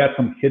 they can get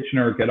from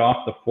Kitchener, get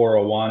off the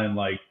 401 in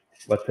like,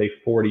 let's say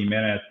 40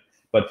 minutes,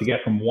 but to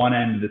get from one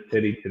end of the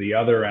city to the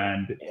other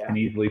end can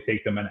easily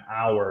take them an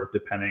hour,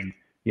 depending,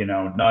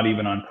 not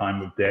even on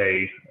time of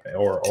day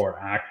or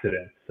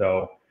accidents.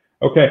 So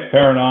okay,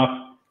 fair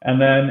enough. And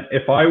then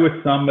if I was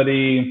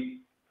somebody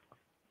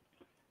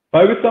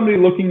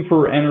looking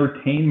for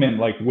entertainment,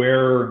 like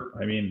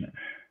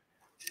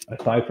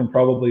aside from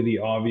probably the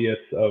obvious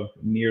of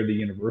near the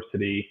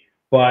university,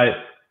 but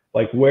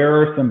like where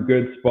are some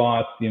good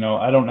spots?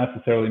 I don't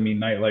necessarily mean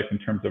nightlife in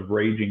terms of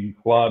raging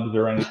clubs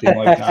or anything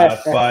like that,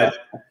 but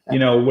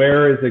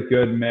where is a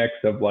good mix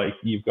of like,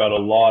 you've got a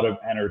lot of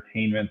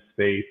entertainment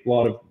space, a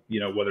lot of,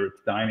 whether it's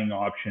dining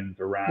options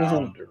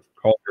around or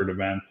cultured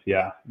events.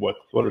 Yeah. What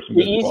are some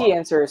good spots? The easy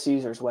answer is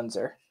Caesars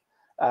Windsor.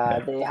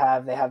 They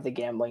have the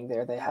gambling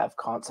there. They have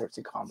concerts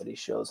and comedy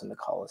shows in the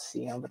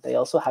Coliseum, but they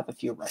also have a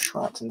few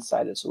restaurants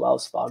inside as well.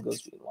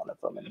 Spago's being one of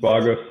them.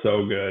 Spago's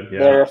so good. Yeah,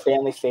 they're a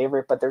family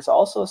favorite. But there's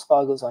also a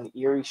Spago's on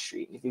Erie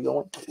Street. If you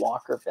go into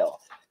Walkerville,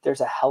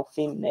 there's a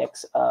healthy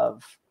mix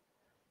of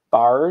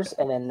bars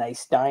and then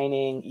nice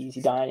dining,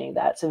 easy dining.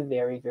 That's a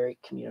very, very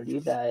community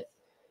that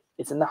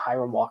it's in the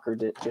Hiram Walker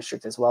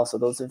district as well. So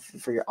those are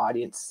for your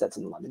audience that's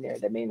in the London area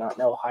that may not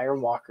know.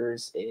 Hiram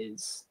Walker's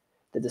is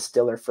the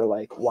distiller for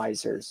like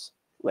Weiser's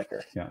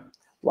liquor,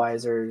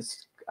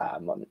 Weiser's,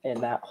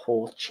 and that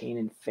whole chain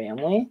and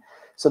family.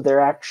 So they're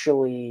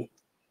actually,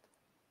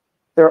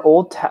 a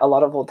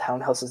lot of old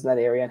townhouses in that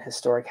area and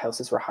historic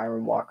houses where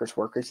Hiram Walker's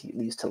workers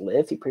used to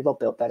live. He pretty well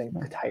built that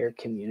entire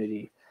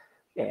community,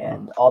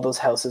 and all those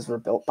houses were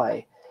built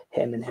by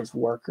him and his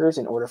workers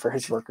in order for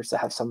his workers to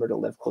have somewhere to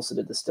live close to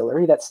the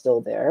distillery. That's still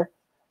there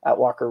at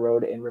Walker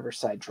Road and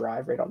Riverside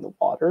Drive, right on the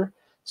water.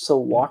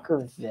 So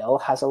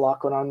Walkerville has a lot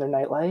going on in their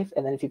nightlife.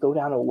 And then if you go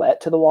down Olette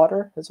to the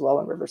water as well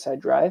on Riverside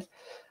Drive,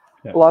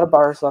 a lot of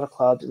bars, a lot of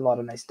clubs, and a lot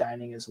of nice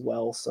dining as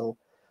well. So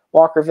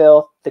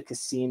Walkerville, the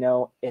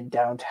casino, and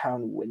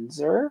downtown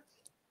Windsor,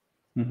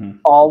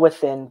 all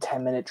within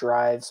 10-minute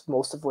drives,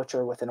 most of which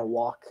are within a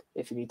walk.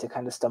 If you need to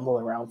kind of stumble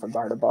around from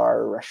bar to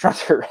bar or restaurant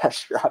to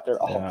restaurant,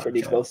 they're all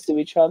pretty close to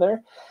each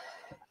other.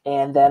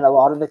 And then a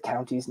lot of the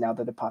counties, now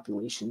that the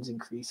population's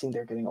increasing,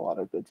 they're getting a lot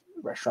of good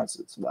restaurants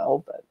as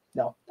well. But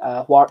no,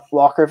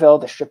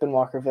 Walkerville, the Strip in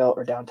Walkerville,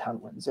 or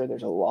downtown Windsor,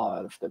 there's a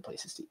lot of good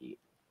places to eat.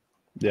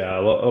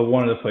 Yeah,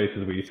 one of the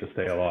places we used to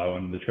stay a lot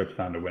when the trips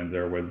down to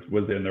Windsor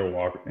was in the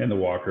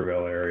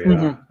Walkerville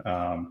area.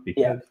 Yeah,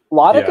 Because a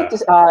lot of good.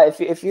 yeah,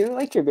 If you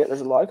like your beer, there's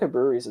a lot of good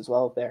breweries as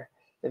well there.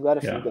 They've got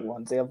a few yeah, good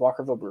ones. They have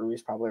Walkerville Brewery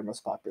is probably our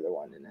most popular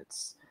one, and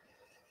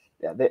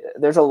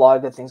there's a lot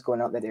of good things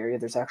going on in that area.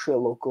 There's actually a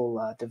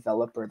local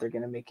developer. They're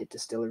going to make it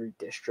distillery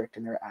district,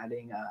 and they're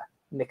adding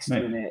mixed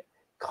nice. unit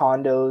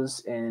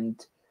condos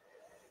and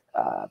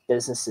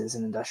businesses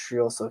and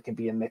industrial, so it can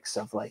be a mix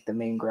of like the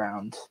main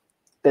ground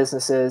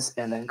businesses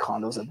and then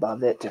condos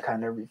above it to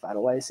kind of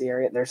revitalize the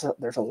area. There's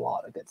a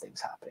lot of good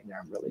things happening there.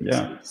 I'm really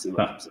Yeah, excited to see what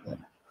so- comes of it.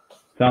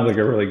 sounds like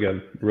a really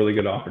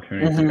good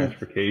opportunity for Mm-hmm.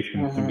 gentrification,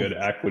 some Mm-hmm. good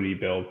equity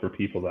build for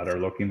people that are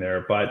looking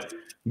there. But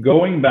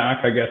going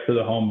back, I guess, to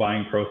the home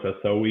buying process.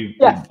 So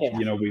Yeah.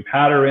 we've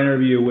had our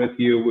interview with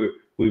you.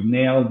 We've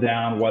nailed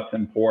down what's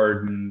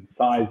important,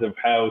 size of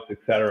house, et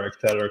cetera, et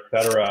cetera, et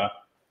cetera.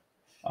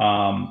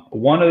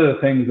 One of the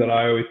things that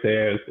I always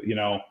say is,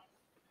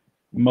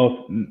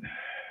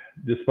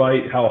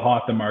 despite how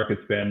hot the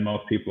market's been,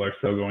 most people are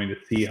still going to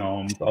see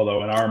homes.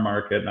 Although in our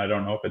market, and I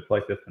don't know if it's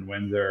like this in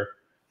Windsor,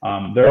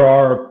 there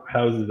are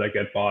houses that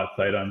get bought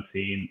sight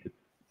unseen.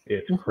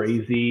 It's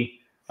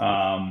crazy,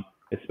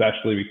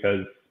 especially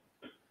because,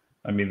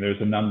 I mean, there's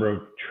a number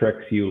of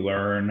tricks you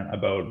learn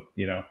about,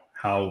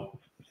 how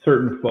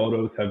certain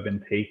photos have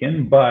been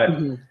taken. But,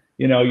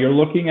 you're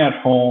looking at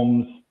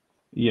homes,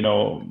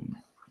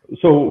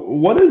 so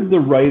what is the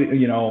right,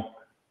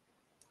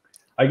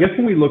 I guess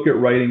when we look at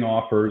writing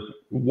offers,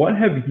 what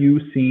have you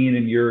seen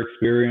in your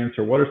experience,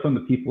 or what are some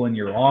of the people in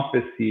your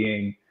office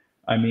seeing?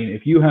 I mean,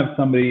 if you have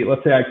somebody,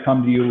 let's say I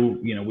come to you,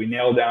 we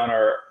nail down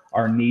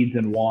our needs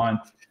and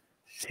wants.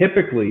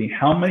 Typically,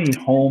 how many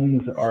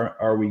homes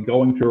are we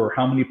going through, or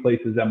how many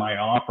places am I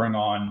offering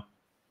on,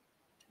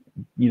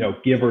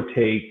 give or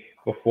take,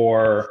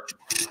 before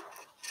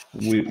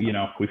we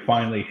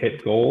finally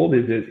hit gold?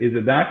 Is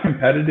it that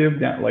competitive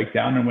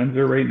down in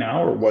Windsor right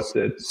now, or what's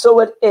it?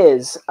 So it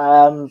is.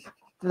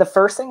 The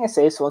first thing I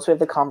say is, once we have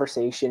the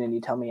conversation and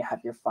you tell me you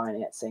have your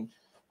financing,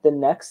 the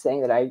next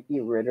thing that I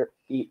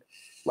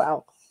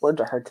wow, words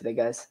are hard today,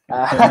 guys.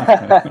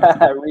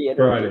 Reiterate.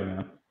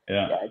 Friday,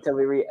 yeah. Until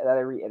I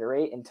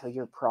reiterate, until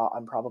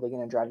I'm probably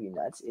going to drive you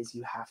nuts, is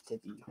you have to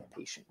be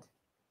patient.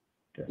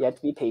 Yeah. You have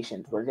to be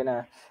patient.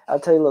 I'll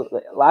tell you, look,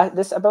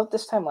 about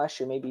this time last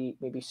year, maybe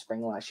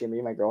spring last year, me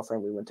and my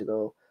girlfriend, we went to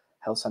go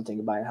house hunting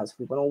to buy a house.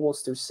 We went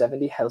almost through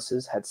 70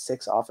 houses, had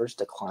 6 offers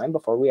decline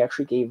before we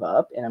actually gave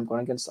up. And I'm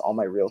going against all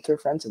my realtor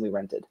friends, and we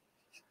rented.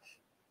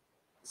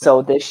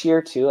 So this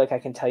year too, like I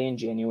can tell you, in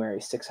January,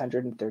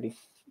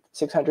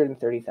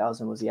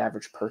 630,000 was the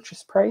average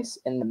purchase price,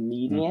 and the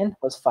median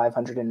was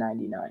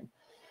 599.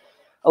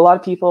 A lot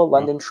of people,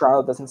 London,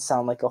 Toronto doesn't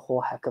sound like a whole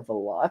heck of a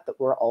lot, but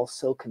we're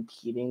also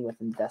competing with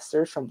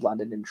investors from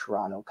London and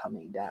Toronto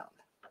coming down.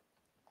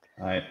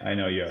 I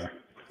know you are.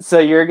 So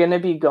you're going to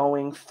be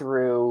going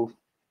through,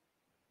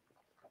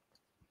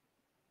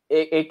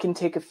 it can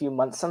take a few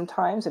months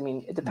sometimes. I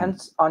mean, it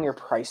depends on your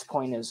price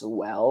point as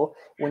well.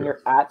 When you're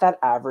at that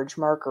average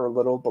mark or a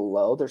little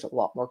below, there's a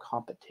lot more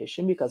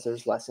competition because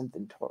there's less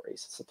inventory.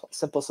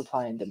 Simple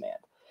supply and demand.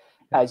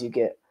 As you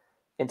get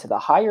into the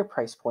higher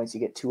price points, you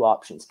get 2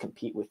 options: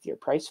 compete with your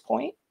price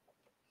point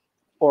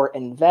or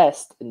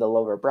invest in the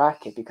lower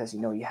bracket, because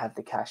you have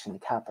the cash and the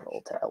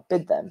capital to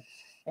outbid them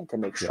and to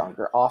make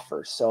stronger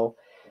offers. So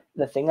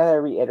the thing that I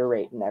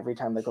reiterate, and every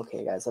time, like,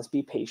 okay, guys, let's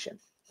be patient.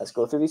 Let's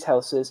go through these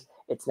houses.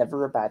 It's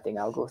never a bad thing.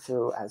 I'll go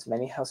through as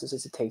many houses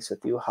as it takes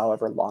with you,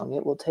 however long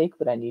it will take,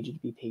 but I need you to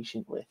be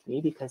patient with me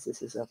because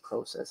this is a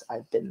process.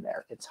 I've been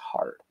there. It's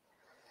hard.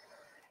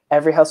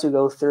 Every house we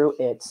go through,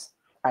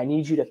 I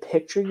need you to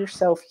picture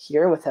yourself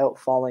here without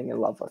falling in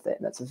love with it.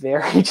 And that's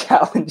very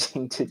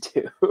challenging to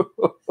do.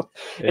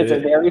 It's a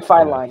very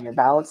fine line. You're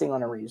balancing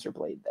on a razor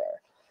blade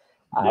there.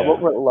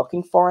 What we're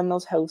looking for in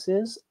those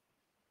houses,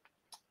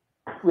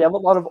 we have a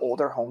lot of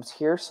older homes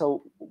here.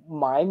 So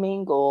my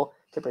main goal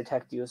to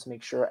protect you is to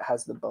make sure it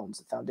has the bones,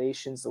 the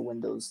foundations, the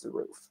windows, the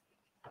roof.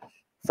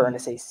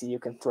 Furnace, AC you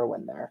can throw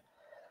in there.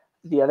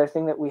 The other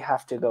thing that we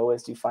have to go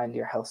is, do you find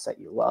your house that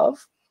you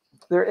love?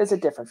 There is a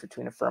difference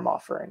between a firm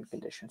offer and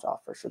conditions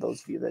offer. For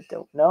those of you that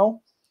don't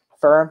know,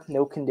 firm,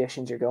 no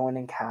conditions, you're going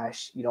in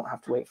cash. You don't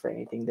have to wait for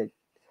anything. The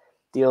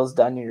deal's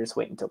done. You're just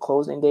waiting until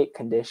closing date.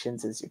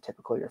 Conditions is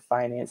your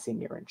financing,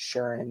 your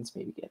insurance,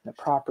 maybe getting the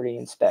property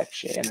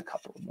inspection, a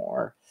couple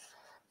more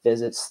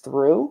visits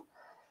through.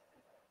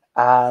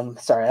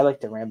 Sorry, I like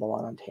to ramble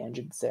on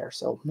tangents there.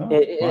 So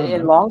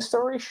in long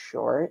story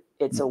short,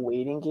 it's a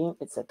waiting game.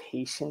 It's a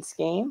patience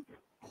game.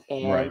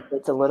 And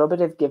it's a little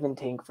bit of give and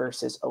take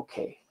versus,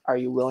 okay, are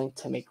you willing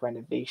to make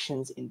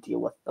renovations and deal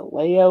with the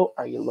layout?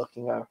 Are you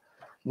looking at a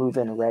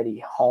move-in ready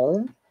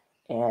home?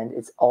 And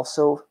it's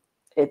also,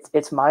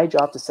 it's my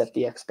job to set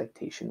the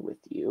expectation with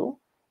you.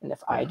 And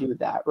if I do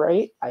that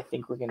right, I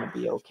think we're going to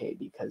be okay,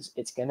 because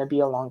it's going to be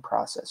a long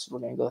process. We're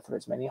going to go through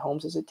as many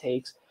homes as it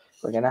takes.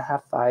 We're going to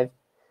have 5,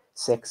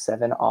 6,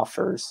 7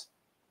 offers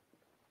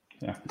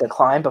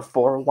decline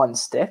before one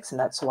sticks. And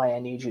that's why I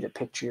need you to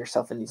picture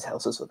yourself in these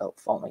houses without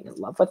falling in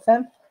love with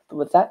them.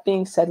 with that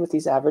being said, with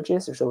these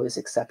averages, there's always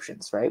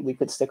exceptions, right? We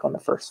could stick on the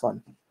first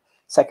one,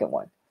 second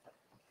one.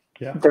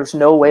 Yeah. There's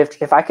no way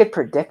if I could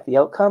predict the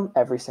outcome,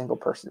 every single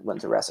person at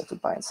Windsor Essex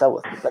would buy and sell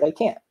with me, but I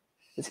can't.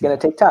 It's going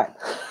to take time.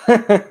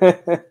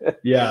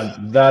 Yeah,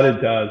 that it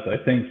does. I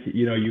think,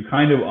 you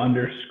kind of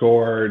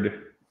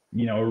underscored,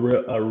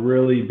 a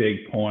really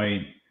big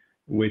point,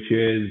 which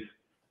is,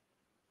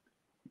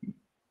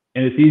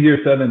 and it's easier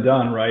said than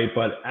done, right?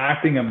 But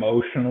acting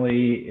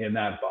emotionally in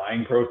that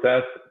buying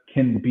process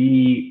can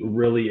be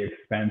really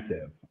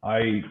expensive.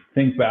 I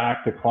think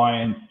back to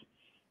clients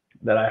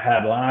that I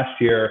had last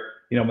year,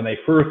 when they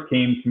first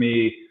came to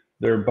me,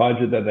 their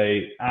budget that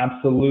they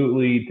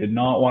absolutely did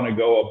not want to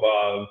go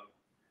above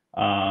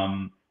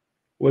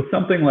was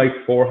something like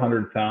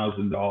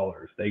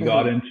 $400,000. They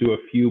got into a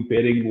few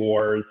bidding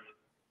wars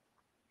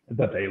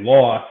that they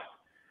lost.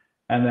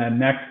 And then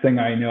next thing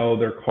I know,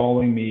 they're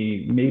calling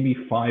me maybe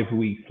 5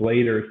 weeks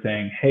later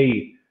saying,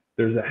 hey,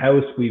 there's a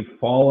house we've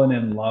fallen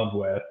in love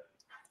with.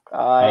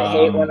 I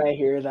hate when I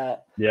hear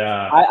that.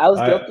 Yeah. I was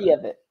guilty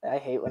of it. I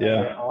hate when I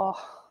hear,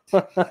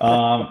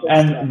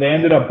 and they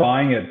ended up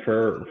buying it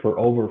for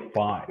over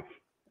 $5.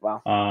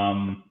 Wow.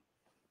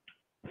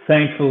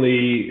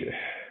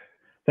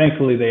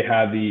 Thankfully they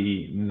had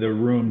the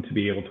room to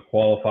be able to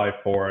qualify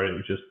for it. It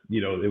was just,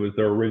 it was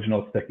their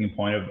original sticking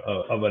point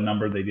of a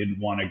number they didn't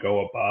want to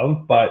go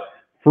above. But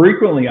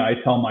frequently I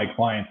tell my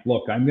clients,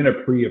 look, I'm going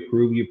to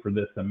pre-approve you for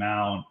this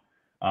amount.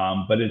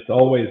 But it's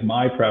always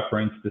my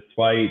preference,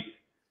 despite,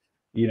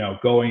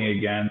 going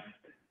against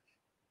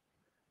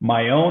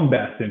my own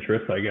best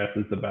interest, I guess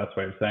is the best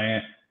way of saying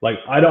it. Like,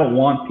 I don't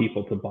want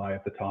people to buy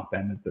at the top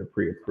end of their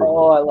pre-approval.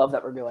 Oh, I love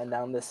that we're going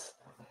down this.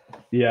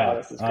 Yeah. Oh,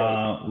 this is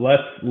great.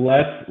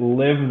 Let's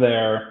live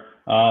there.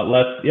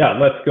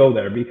 Let's go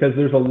there, because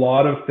there's a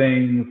lot of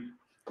things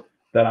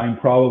that I'm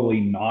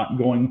probably not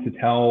going to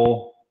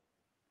tell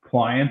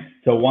clients.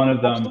 So one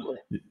of them,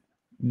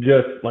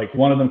 because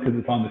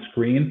it's on the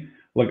screen,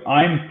 like,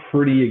 I'm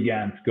pretty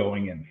against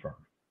going in firm.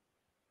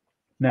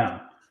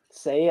 Now,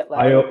 say it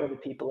loud for the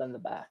people in the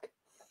back.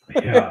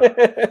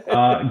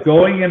 Yeah.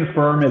 Going in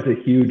firm is a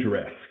huge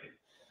risk,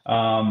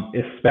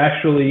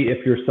 especially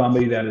if you're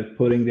somebody that is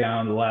putting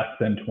down less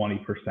than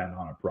 20%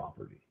 on a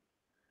property.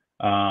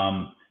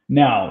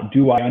 Now,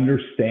 do I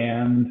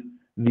understand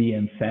the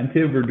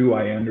incentive, or do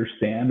I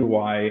understand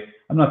why?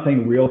 I'm not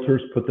saying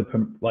realtors put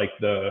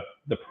the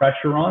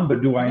pressure on,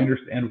 but do I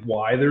understand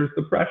why there's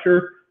the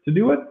pressure to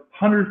do it?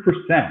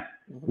 100%.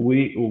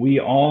 We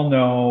all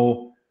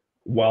know,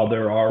 while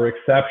there are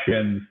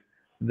exceptions,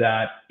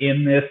 that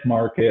in this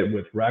market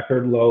with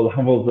record low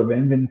levels of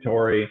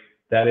inventory,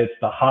 that it's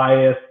the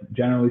highest,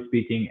 generally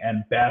speaking,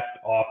 and best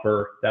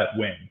offer that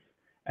wins.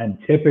 And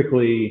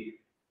typically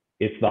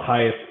it's the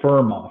highest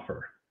firm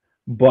offer,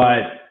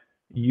 but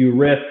you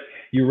risk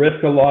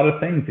a lot of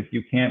things if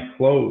you can't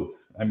close.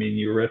 I mean,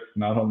 you risk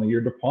not only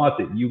your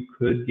deposit, you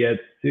could get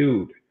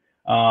sued.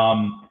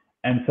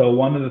 And so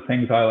one of the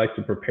things I like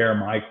to prepare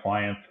my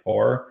clients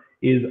for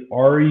is,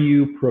 are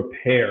you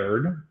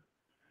prepared?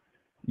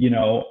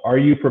 Are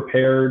you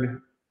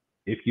prepared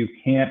if you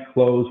can't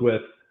close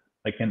with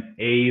like an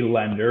A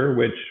lender,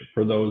 which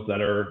for those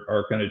that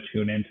are going to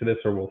tune into this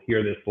or will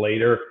hear this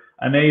later,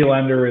 an A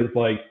lender is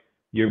like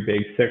your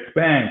big 6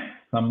 banks,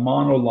 some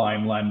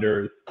monoline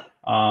lenders.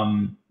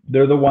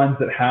 They're the ones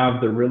that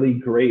have the really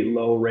great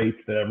low rates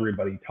that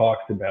everybody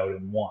talks about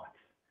and wants.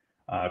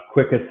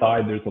 Quick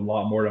aside, there's a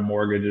lot more to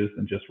mortgages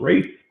than just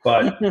rates,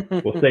 but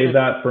we'll save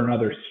that for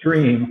another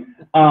stream.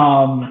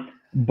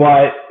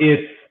 But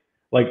it's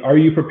like, are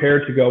you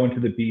prepared to go into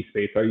the B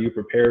space? Are you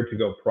prepared to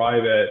go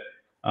private?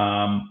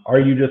 Are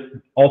you just,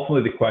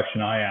 ultimately the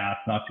question I ask,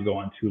 not to go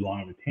on too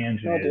long of a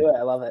tangent, No, do it.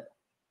 I love it.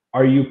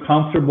 Are you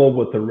comfortable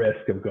with the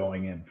risk of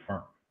going in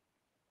firm?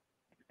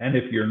 And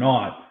if you're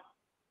not,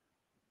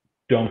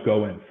 don't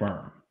go in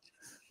firm,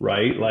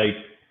 right? Like,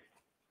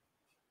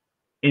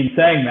 in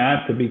saying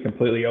that, to be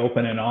completely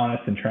open and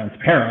honest and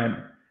transparent,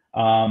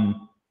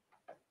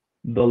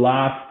 the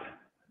last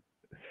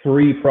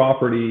 3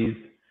 properties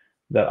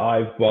that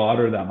I've bought,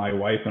 or that my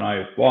wife and I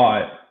have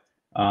bought,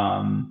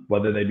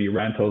 whether they be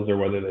rentals or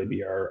whether they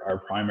be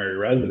our primary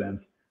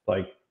residence,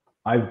 like,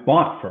 I've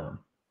bought firm,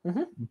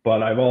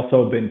 but I've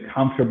also been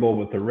comfortable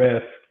with the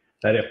risk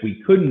that if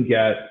we couldn't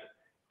get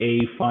A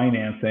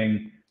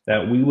financing,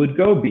 that we would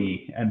go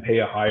B and pay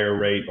a higher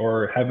rate,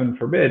 or heaven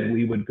forbid,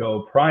 we would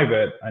go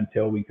private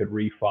until we could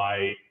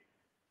refi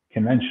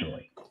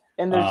conventionally.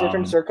 And there's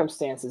different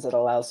circumstances that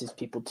allows these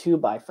people to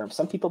buy firm.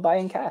 Some people buy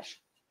in cash.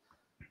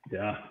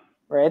 Yeah.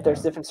 Right?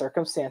 There's different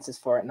circumstances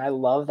for it. And I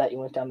love that you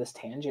went down this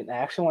tangent. I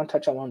actually want to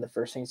touch on one of the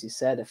first things you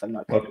said, if I'm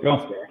not Let's go.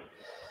 there.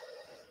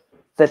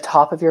 The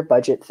top of your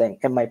budget thing.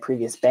 In my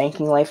previous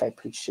banking life, I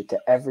preached it to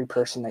every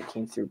person that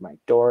came through my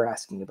door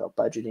asking about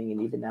budgeting.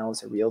 And even now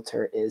as a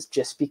realtor, is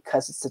just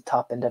because it's the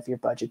top end of your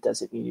budget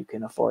doesn't mean you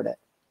can afford it.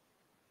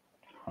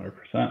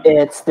 100%.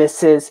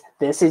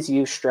 This is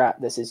you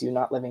strapped. This is you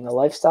not living the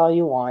lifestyle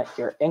you want.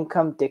 Your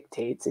income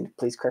dictates, and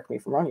please correct me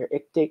if I'm wrong,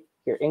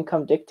 your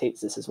income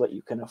dictates this is what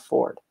you can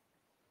afford.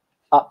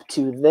 Up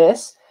to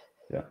this,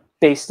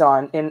 based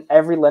on, and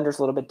every lender's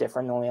a little bit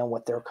different only on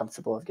what they're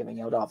comfortable of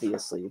giving out,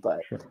 obviously, but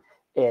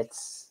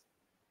it's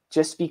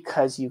just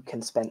because you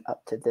can spend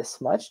up to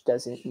this much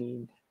doesn't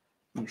mean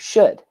you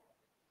should.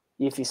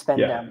 If you spend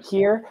down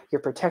here,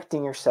 you're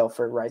protecting yourself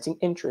for rising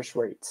interest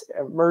rates,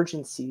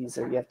 emergencies,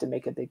 or you have to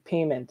make a big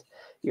payment.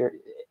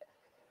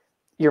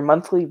 Your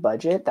monthly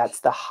budget,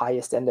 that's the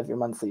highest end of your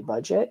monthly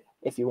budget.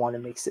 If you want to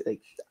make it,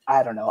 like,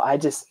 I don't know,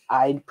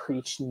 I'd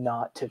preach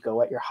not to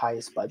go at your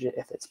highest budget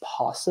if it's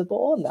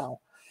possible. Now,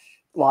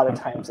 a lot of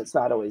times it's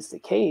not always the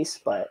case,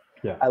 but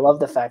I love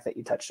the fact that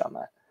you touched on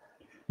that.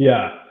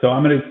 Yeah. So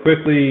I'm going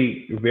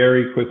to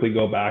very quickly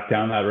go back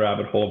down that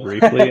rabbit hole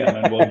briefly, and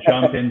then we'll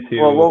jump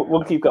into. Well,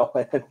 we'll keep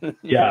going. Then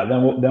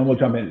we'll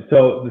jump in.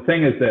 So the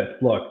thing is this: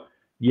 look,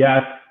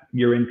 yes,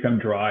 your income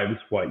drives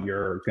what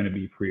you're going to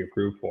be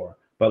pre-approved for,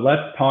 but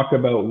let's talk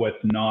about what's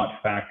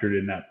not factored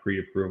in that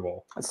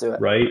pre-approval. Let's do it.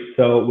 Right.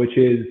 So, which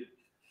is,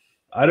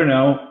 I don't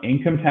know,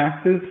 income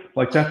taxes.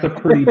 Like, that's a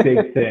pretty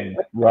big thing,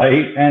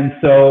 right? And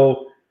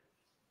so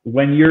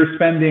when you're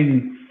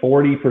spending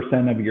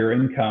 40% of your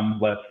income,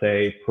 let's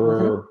say,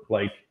 per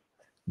like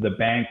the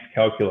bank's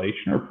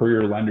calculation or per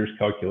your lender's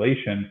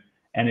calculation,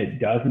 and it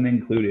doesn't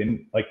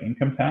include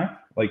income tax,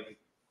 like,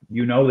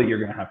 you know that you're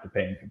going to have to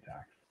pay income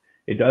tax.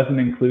 It doesn't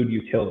include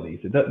utilities.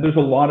 There's a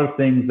lot of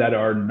things that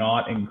are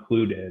not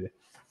included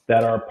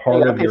that are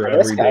part of your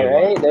everyday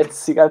life.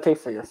 Right? You got to pay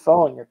for your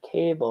phone, your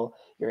cable,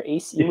 your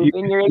AC.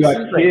 You've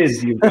got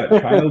kids, you've got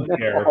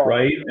childcare,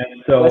 right?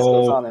 And so the list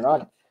goes on and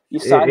on. You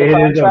sign a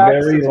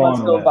contract, 6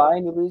 months go by,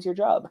 and you lose your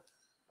job.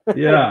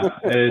 Yeah,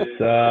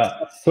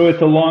 so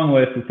it's a long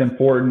list. It's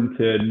important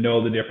to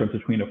know the difference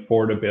between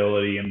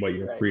affordability and what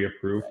you're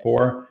pre-approved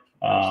for.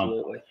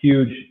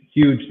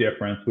 Huge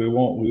difference.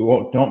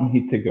 Don't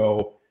need to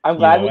go. I'm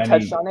glad we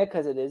touched on it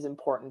because it is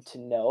important to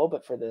know,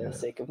 but for the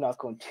sake of not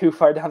going too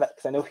far down that,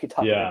 because I know we could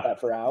talk about that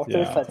for hours.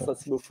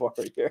 Let's move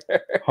forward here.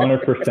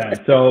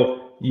 100%.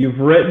 So you've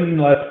written,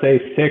 let's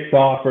say, 6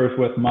 offers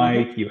with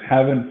Mike. You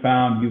haven't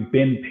found. You've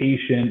been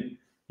patient.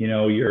 You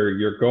know,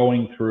 you're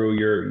going through.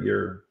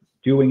 You're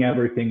doing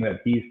everything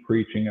that he's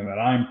preaching and that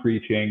I'm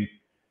preaching.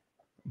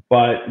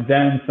 But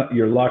then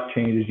your luck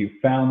changes. You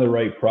found the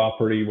right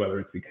property, whether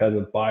it's because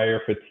of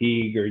buyer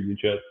fatigue or you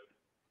just,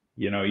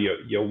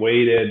 you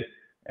waited.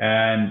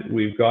 And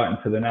we've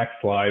gotten to the next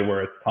slide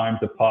where it's time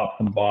to pop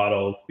some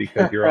bottles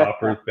because your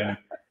offer's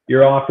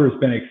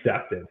been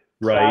accepted,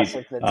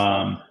 right?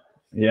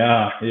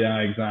 Yeah,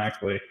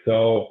 exactly.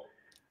 So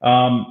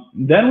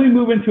then we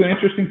move into an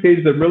interesting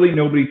stage that really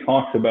nobody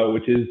talks about,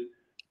 which is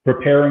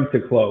preparing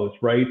to close,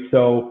 right?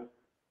 So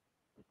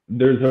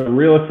there's a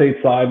real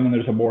estate side and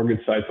there's a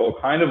mortgage side. So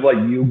kind of like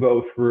you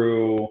go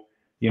through,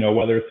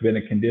 whether it's been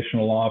a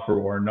conditional offer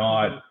or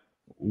not,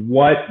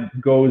 what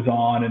goes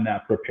on in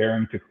that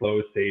preparing to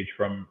close stage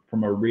from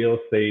a real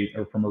estate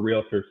or from a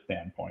realtor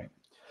standpoint?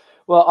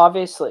 Well,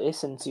 obviously,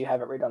 since you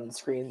have it right on the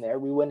screen there,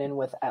 we went in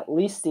with at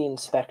least the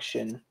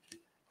inspection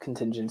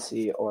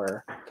contingency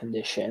or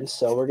condition.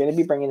 So we're going to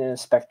be bringing an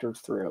inspector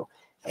through,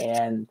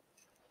 and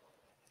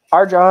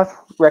our job,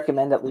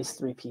 recommend at least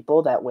 3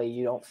 people. That way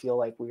you don't feel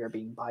like we are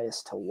being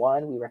biased to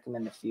one. We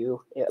recommend a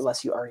few,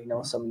 unless you already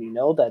know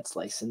someone that's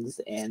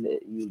licensed and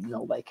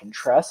like and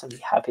trust, and be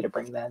happy to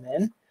bring them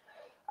in.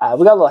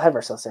 We got a little ahead of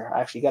ourselves there.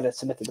 I actually got to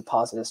submit the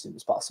deposit as soon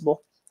as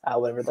possible.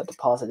 Whatever the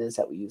deposit is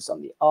that we used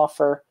on the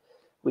offer,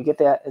 we get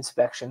that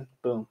inspection,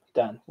 boom,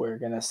 done. We're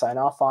going to sign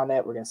off on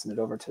it. We're going to send it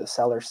over to the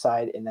seller's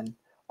side. And then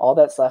all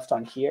that's left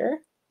on here,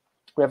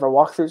 we have our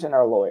walkthroughs and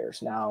our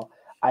lawyers. Now,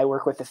 I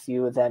work with a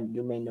few of them.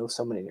 You may know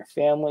someone in your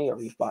family,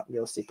 or you've bought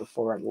real estate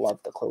before and love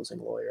the closing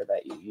lawyer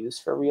that you use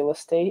for real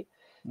estate.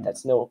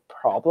 That's no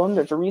problem.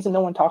 There's a reason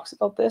no one talks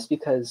about this,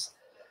 because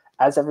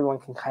as everyone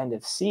can kind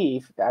of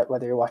see,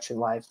 whether you're watching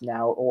live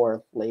now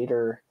or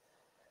later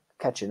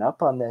catching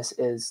up on this,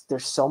 is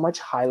there's so much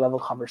high-level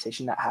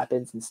conversation that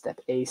happens in step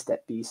A,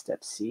 step B,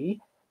 step C,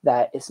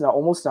 that it's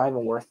almost not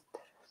even worth.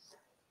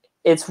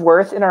 It's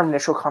worth in our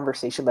initial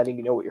conversation letting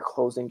you know what your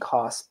closing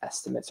cost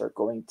estimates are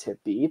going to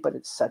be, but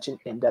it's such an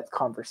in-depth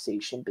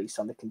conversation based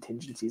on the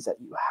contingencies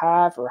that you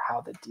have or how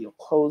the deal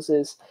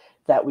closes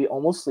that we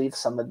almost leave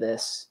some of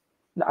this,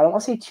 I don't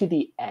want to say to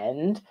the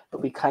end,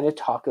 but we kind of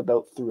talk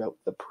about throughout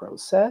the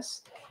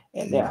process.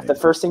 And the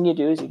first thing you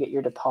do is you get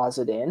your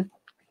deposit in.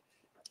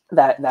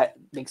 That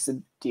makes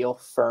the deal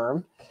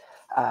firm,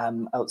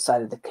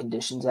 outside of the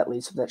conditions, at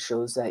least, that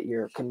shows that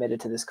you're committed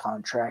to this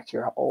contract.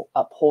 You're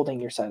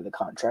upholding your side of the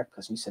contract,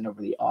 because when you send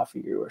over the offer,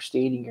 you are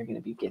stating you're going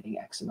to be getting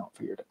X amount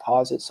for your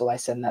deposit. So I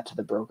send that to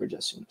the brokerage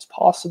as soon as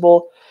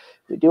possible.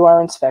 We do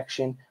our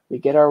inspection, we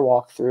get our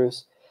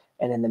walkthroughs,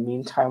 and in the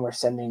meantime, we're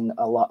sending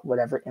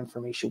whatever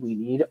information we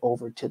need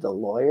over to the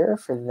lawyer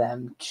for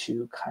them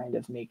to kind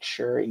of make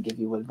sure and give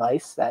you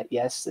advice that,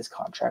 yes, this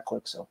contract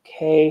looks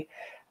okay.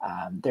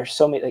 There's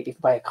so many, like if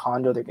you buy a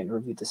condo, they're going to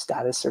review the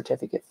status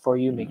certificate for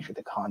you, make sure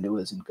the condo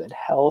is in good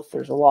health.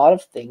 There's a lot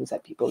of things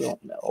that people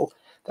don't know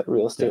that a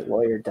real estate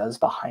lawyer does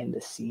behind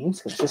the scenes,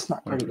 because it's just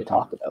not pretty to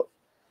talk about.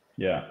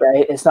 Yeah.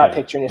 Right. It's not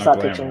picturing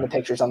the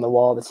pictures on the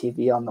wall, the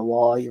TV on the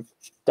wall, your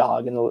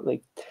dog, and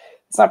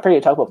it's not pretty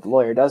to talk about what the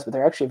lawyer does, but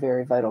they're actually a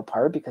very vital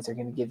part because they're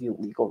going to give you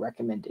legal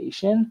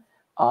recommendation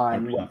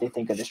on 100%. what they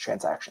think of this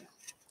transaction.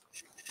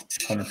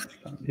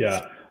 100%.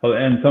 Yeah. Well,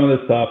 and some of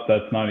the stuff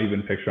that's not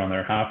even pictured on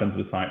there happens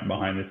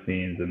behind the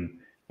scenes,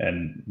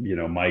 and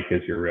Mike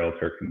as your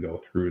realtor can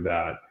go through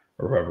that,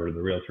 or whoever the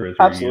realtor is.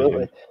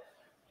 Absolutely.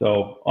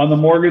 So on the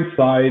mortgage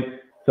side,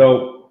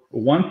 so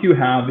once you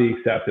have the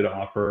accepted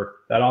offer,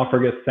 that offer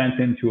gets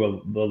sent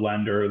into the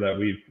lender that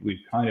we've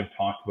kind of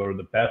talked about, or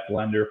the best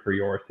lender for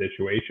your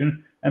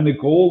situation. And the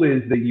goal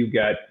is that you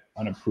get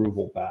an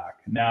approval back.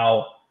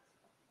 Now,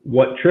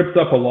 what trips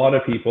up a lot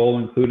of people,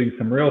 including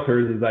some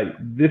realtors, is that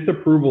this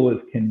approval is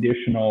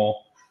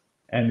conditional.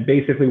 And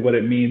basically what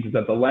it means is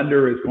that the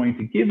lender is going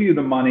to give you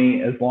the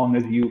money as long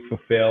as you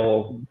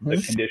fulfill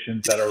the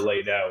conditions that are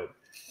laid out.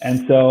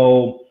 And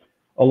so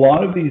a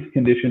lot of these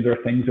conditions are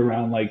things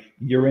around like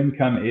your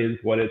income is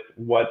what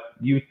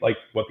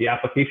the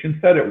application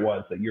said it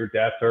was, that your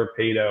debts are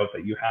paid out,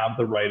 that you have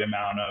the right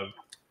amount of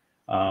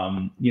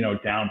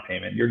down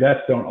payment. Your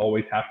debts don't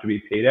always have to be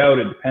paid out.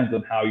 It depends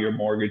on how your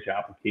mortgage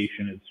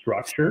application is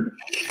structured.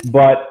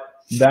 But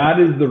that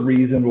is the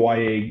reason why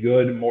a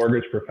good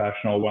mortgage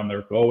professional, when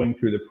they're going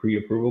through the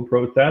pre-approval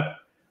process,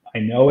 I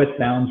know it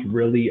sounds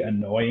really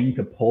annoying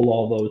to pull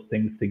all those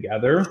things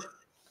together,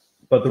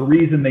 but the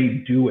reason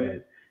they do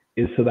it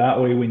is so that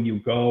way when you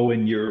go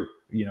and you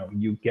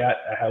get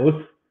a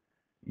house,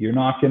 you're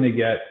not going to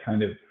get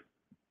kind of,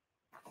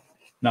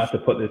 not to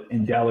put this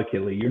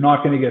indelicately, you're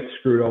not going to get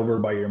screwed over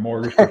by your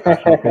mortgage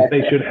professional, because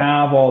they should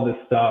have all this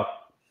stuff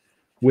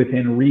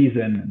within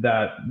reason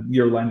that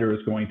your lender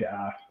is going to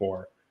ask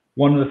for.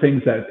 One of the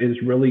things that is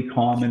really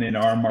common in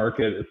our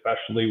market,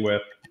 especially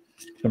with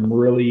some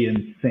really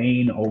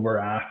insane over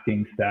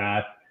asking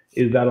stats,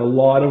 is that a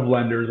lot of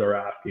lenders are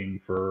asking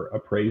for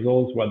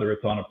appraisals, whether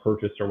it's on a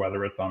purchase or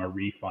whether it's on a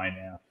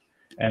refinance.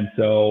 And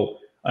so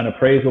an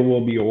appraisal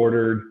will be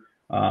ordered.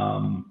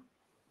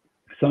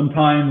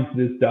 Sometimes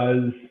this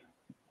does,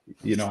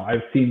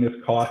 I've seen this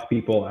cost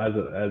people as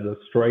a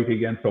strike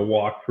against a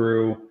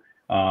walkthrough.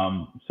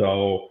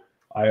 So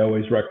I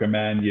always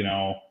recommend,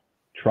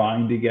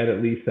 trying to get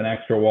at least an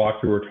extra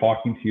walkthrough or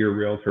talking to your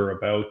realtor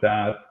about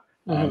that,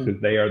 because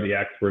they are the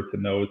experts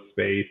in those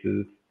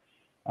spaces.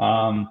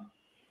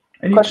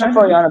 Question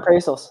for you on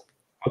appraisals.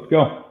 Let's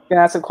go. And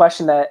that's a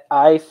question that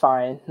I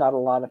find not a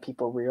lot of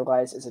people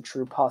realize is a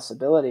true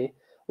possibility.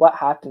 What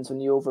happens when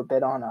you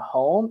overbid on a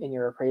home and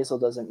your appraisal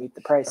doesn't meet the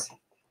price?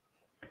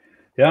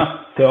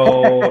 Yeah,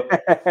 so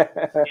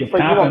but you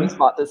on the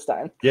spot this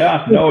time.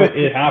 Yeah, no,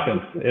 it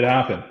happens. It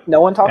happens.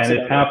 No one talks about it.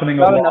 And it's happening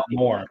a lot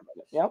more.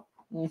 Yep.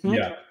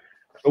 Yeah.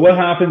 So what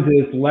happens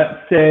is,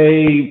 let's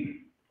say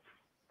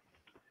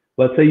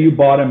you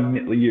bought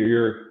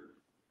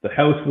the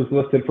house was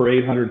listed for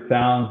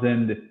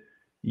 $800,000.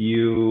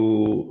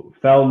 You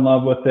fell in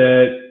love with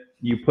it.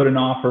 You put an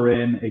offer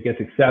in. It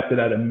gets accepted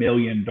at $1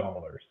 million,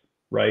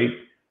 right?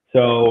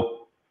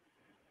 So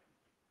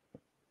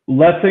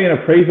let's say an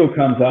appraisal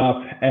comes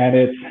up and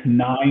it's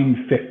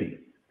 $950,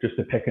 just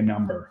to pick a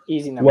number.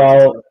 Easy number.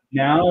 Well,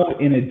 now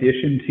in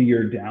addition to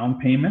your down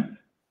payment,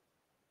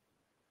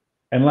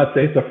 and let's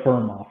say it's a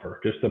firm offer,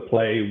 just to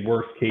play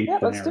worst case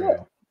scenario. Let's do it.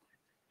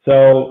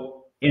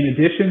 So in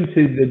addition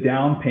to the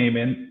down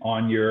payment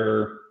on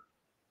your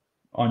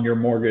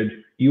mortgage,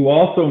 you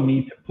also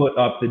need to put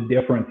up the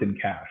difference in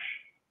cash.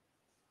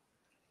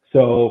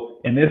 So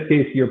in this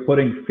case, you're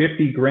putting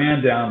 50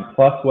 grand down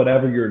plus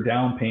whatever your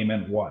down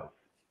payment was.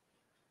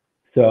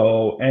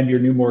 So, and your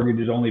new mortgage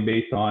is only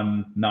based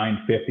on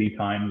 950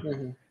 times,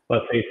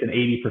 let's say it's an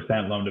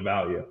 80% loan to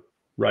value,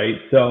 right?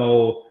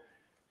 So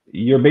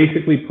you're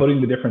basically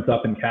putting the difference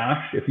up in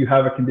cash. If you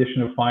have a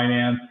condition of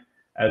finance,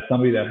 as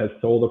somebody that has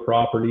sold a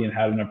property and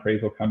had an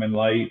appraisal come in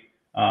light,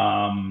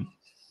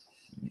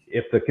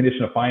 if the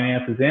condition of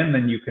finance is in,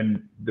 then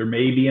there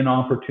may be an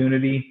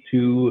opportunity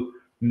to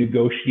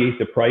negotiate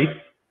the price.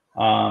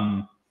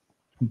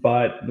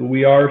 But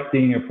we are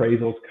seeing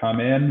appraisals come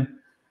in.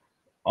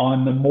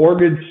 On the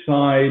mortgage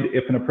side,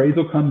 if an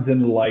appraisal comes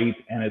in light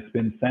and it's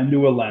been sent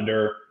to a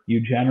lender,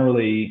 you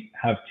generally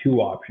have two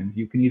options.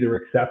 You can either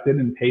accept it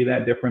and pay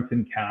that difference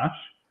in cash.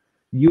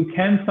 You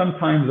can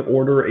sometimes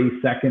order a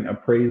second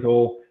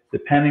appraisal.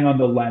 Depending on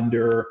the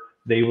lender,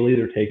 they will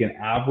either take an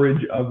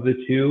average of the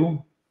two,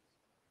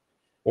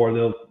 or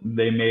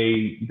they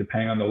may,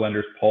 depending on the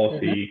lender's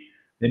policy,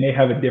 they may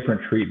have a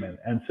different treatment.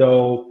 And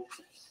so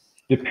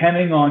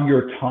depending on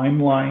your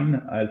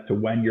timeline as to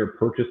when you're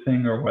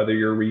purchasing or whether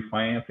you're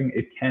refinancing,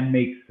 it can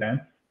make sense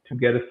to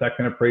get a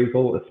second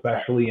appraisal,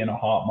 especially in a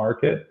hot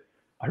market.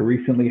 I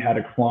recently had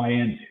a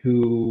client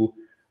who,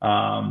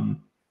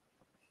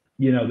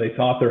 they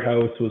thought their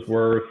house was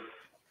worth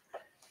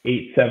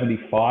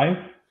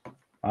 $875.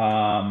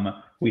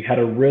 We had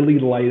a really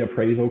light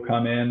appraisal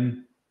come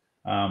in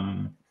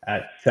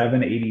at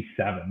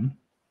 $787.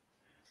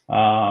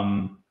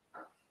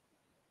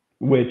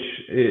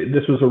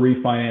 This was a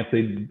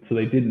refinance, so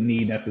they didn't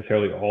need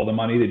necessarily all the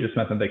money. They just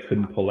meant that they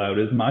couldn't pull out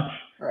as much.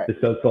 Right. This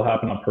does still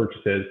happen on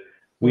purchases.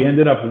 We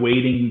ended up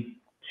waiting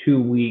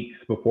 2 weeks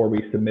before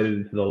we submitted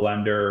it to the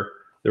lender.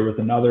 There was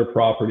another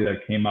property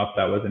that came up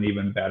that was an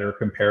even better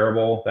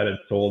comparable that had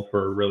sold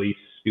for a really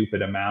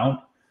stupid amount.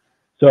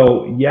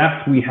 So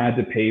yes, we had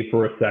to pay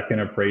for a second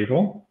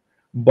appraisal,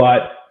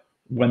 but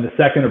when the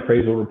second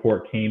appraisal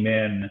report came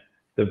in,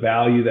 the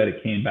value that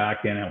it came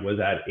back in at was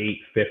at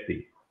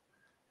 850.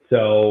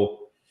 So,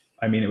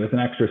 I mean, it was an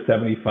extra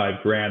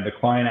 75 grand. The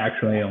client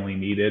actually only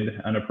needed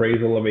an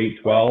appraisal of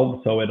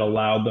 812, so it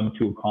allowed them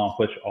to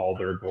accomplish all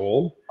their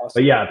goals.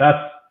 Awesome. But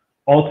yeah,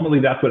 ultimately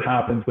that's what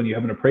happens when you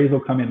have an appraisal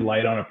come in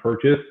light on a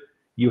purchase.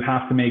 You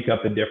have to make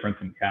up the difference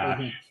in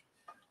cash.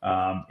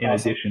 In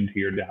addition to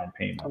your down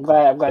payment. I'm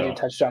glad you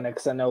touched on it,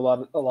 because I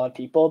know a lot of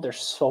people,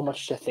 there's so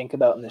much to think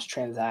about in this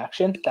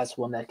transaction. That's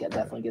one that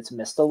definitely gets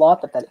missed a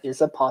lot, but that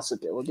is a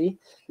possibility,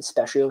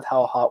 especially with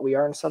how hot we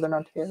are in Southern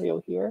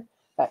Ontario here.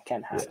 That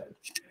can happen.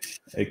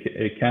 Yeah.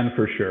 It can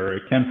for sure.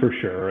 It can for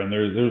sure. And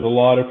there's a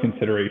lot of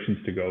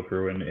considerations to go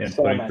through in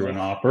putting through an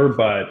offer,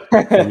 but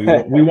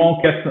we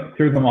won't get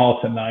through them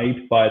all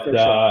tonight. But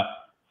sure.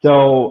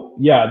 So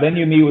yeah, then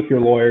you meet with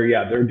your lawyer.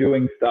 Yeah, they're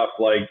doing stuff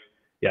like,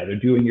 they're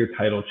doing your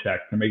title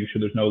checks. They're making sure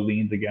there's no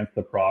liens against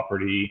the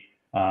property.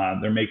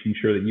 They're making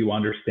sure that you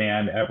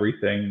understand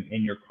everything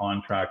in your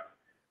contract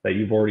that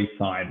you've already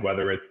signed,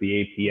 whether it's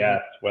the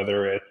APS,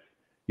 whether it's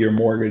your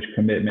mortgage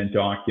commitment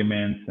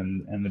documents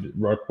and the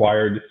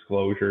required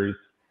disclosures.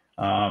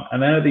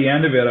 And then at the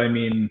end of it, I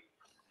mean,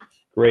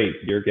 great,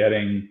 you're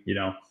getting,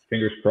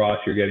 fingers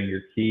crossed, you're getting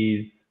your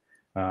keys.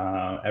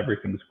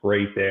 Everything's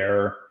great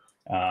there.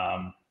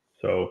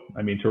 So,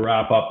 I mean, to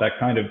wrap up,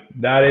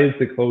 that is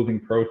the closing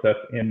process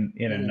in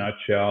a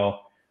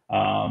nutshell.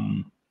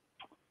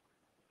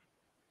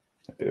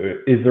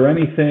 Is there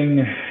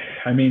anything,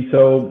 I mean,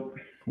 so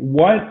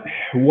what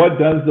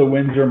does the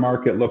Windsor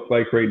market look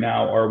like right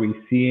now? Are we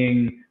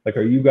seeing,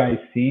 are you guys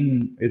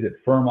seeing, is it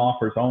firm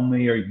offers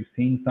only? Are you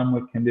seeing some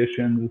with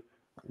conditions?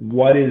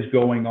 What is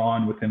going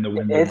on within the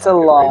Windsor market? It's a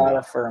lot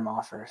of firm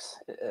offers.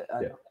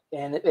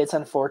 And it's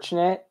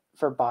unfortunate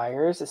for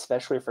buyers,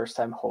 especially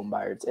first-time home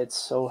buyers. It's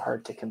so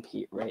hard to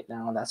compete right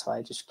now. That's why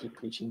I just keep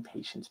preaching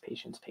patience,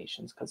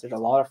 because there's a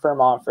lot of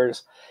firm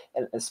offers,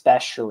 and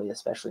especially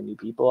new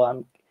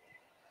people.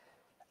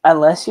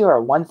 Unless you are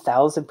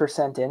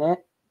 1,000% in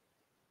it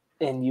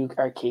and you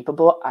are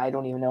capable, I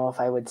don't even know if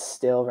I would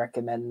still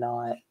recommend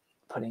not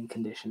putting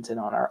conditions in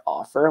on our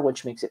offer,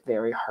 which makes it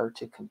very hard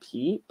to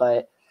compete.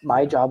 But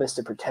my job is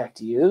to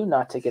protect you,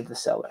 not to give the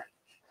seller.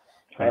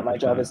 Right? My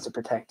job is to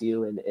protect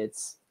you, and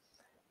it's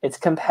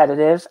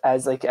competitive,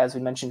 as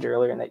we mentioned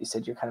earlier, and that you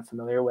said you're kind of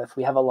familiar with.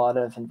 We have a lot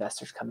of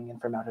investors coming in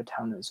from out of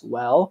town as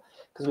well,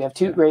 because we have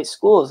two great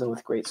schools, and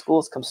with great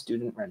schools comes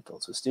student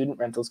rentals. With student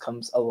rentals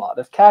comes a lot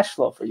of cash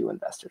flow for you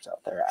investors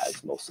out there,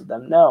 as most of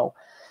them know.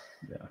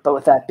 Yeah. But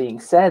with that being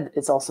said,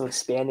 it's also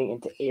expanding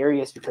into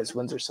areas, because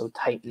Windsor's so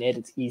tight-knit,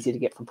 it's easy to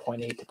get from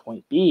point A to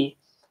point B,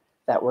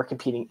 that we're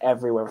competing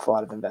everywhere with a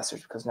lot of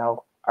investors, because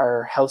now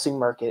our housing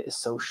market is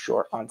so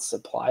short on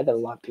supply that a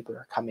lot of people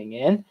are coming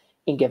in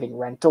and giving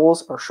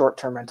rentals or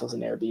short-term rentals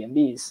and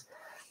Airbnbs.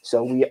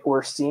 So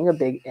we're seeing a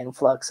big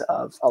influx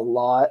of a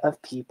lot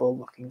of people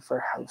looking for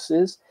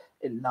houses,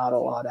 and not a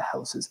lot of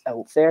houses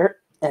out there.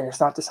 And it's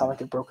not to sound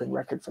like a broken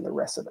record for the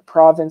rest of the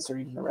province or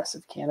even the rest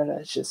of Canada.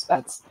 It's just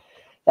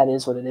that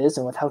is what it is.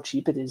 And with how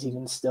cheap it is,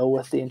 even still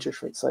with the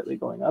interest rate slightly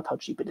going up, how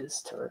cheap it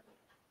is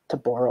to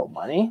borrow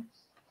money,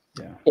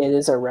 it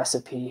is a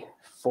recipe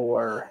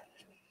for,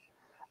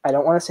 I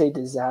don't want to say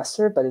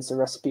disaster, but it's a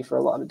recipe for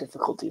a lot of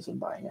difficulties in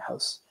buying a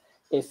house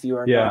if you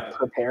are not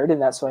prepared. And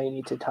that's why you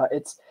need to talk.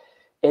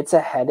 It's a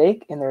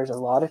headache, and there's a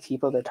lot of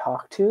people to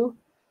talk to,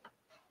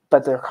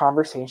 but there are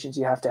conversations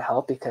you have to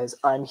help, because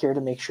I'm here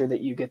to make sure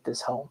that you get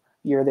this home.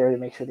 You're there to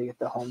make sure they get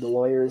the home. The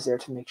lawyer is there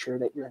to make sure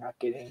that you're not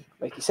getting,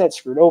 like you said,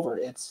 screwed over.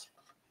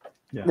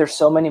 There's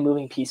so many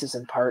moving pieces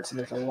and parts, and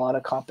there's a lot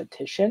of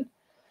competition.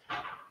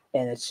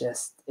 And it's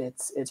just,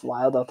 it's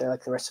wild out there,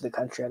 like the rest of the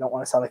country. I don't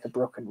want to sound like a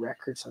broken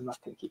record, so I'm not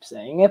going to keep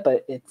saying it,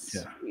 but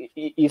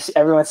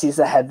everyone sees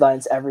the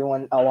headlines.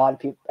 Everyone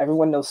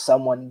knows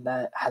someone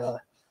that had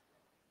a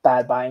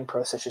bad buying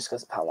process just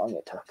because of how long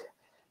it took.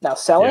 Now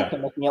selling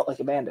and making out like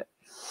a bandit.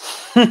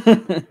 You're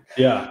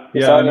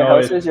selling your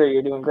houses,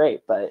 you're doing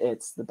great, but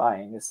it's the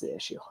buying is the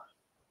issue.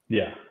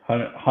 Yeah,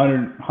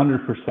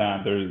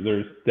 100%.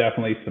 There's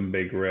definitely some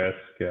big risk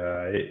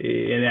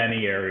in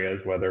any areas,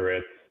 whether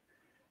it's,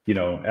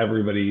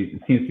 everybody,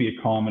 it seems to be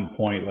a common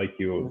point, like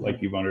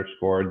you've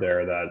underscored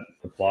there, that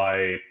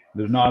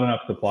there's not enough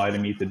supply to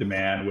meet the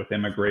demand. With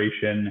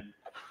immigration,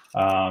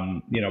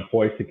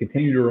 poised to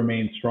continue to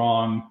remain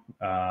strong.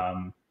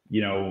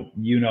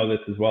 This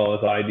as well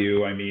as I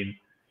do. I mean,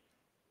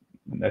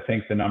 I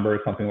think the number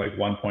is something like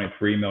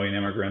 1.3 million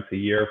immigrants a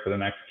year for the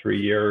next 3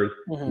 years.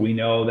 We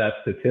know that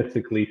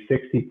statistically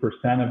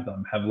 60% of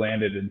them have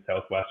landed in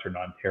southwestern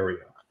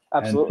Ontario.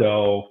 Absolutely. And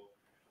so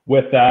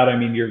with that, I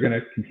mean, you're going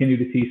to continue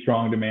to see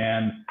strong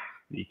demand.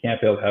 You can't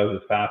build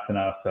houses fast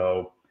enough.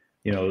 So,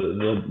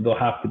 there'll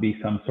have to be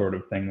some sort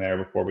of thing there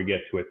before we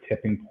get to a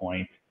tipping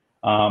point.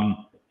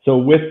 So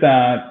with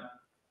that,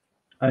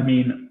 I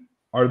mean,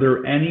 are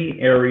there any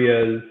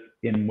areas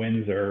in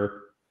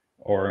Windsor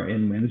or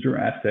in Windsor,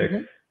 Essex,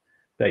 Mhm.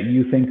 that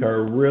you think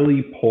are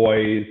really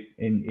poised,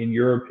 in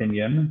your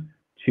opinion,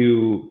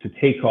 to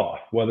take off,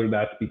 whether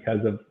that's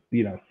because of,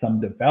 some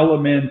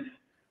development?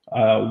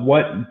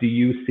 What do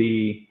you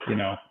see,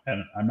 and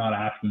I'm not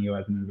asking you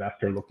as an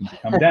investor looking to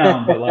come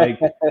down, but like,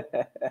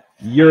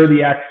 you're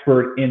the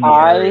expert in the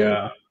I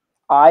area.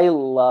 I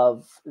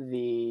love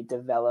the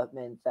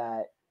development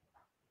that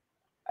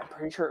I'm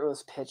pretty sure it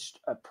was pitched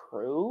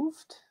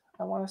approved.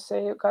 I want to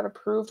say it got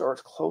approved or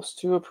it's close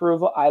to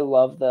approval. I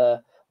love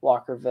the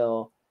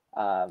Walkerville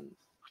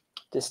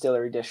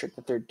distillery district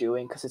that they're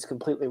doing because it's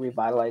completely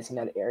revitalizing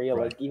that area.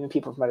 Right. Like even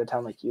people from out of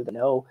town like you that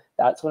know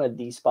that's one of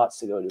the spots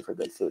to go to for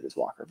good food is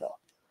Walkerville.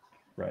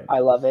 Right. I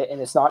love it. And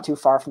it's not too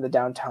far from the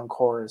downtown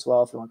core as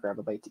well if you want to grab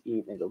a bite to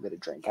eat and go get a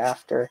drink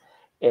after.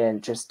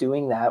 And just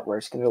doing that where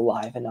it's going to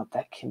liven up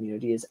that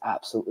community is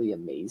absolutely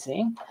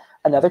amazing.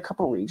 Another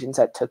couple regions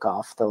that took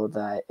off, though,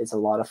 that is a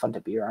lot of fun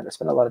to be around. I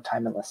spent a lot of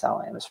time in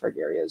LaSalle, Amherstburg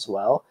area as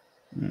well.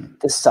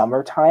 The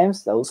summer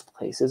times, those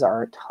places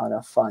are a ton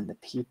of fun. The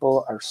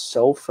people are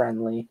so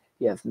friendly.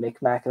 You have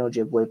Micmac and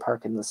Ojibwe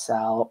Park in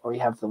LaSalle, or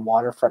you have the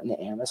waterfront in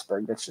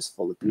Amherstburg that's just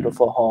full of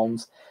beautiful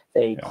homes.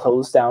 They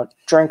closed down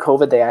during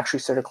COVID. They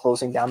actually started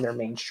closing down their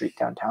main street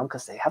downtown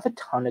because they have a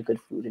ton of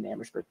good food in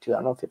Amherstburg too. I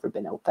don't know if you've ever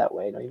been out that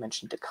way. I know you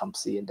mentioned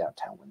Tecumseh in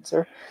downtown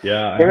Windsor.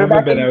 Yeah, I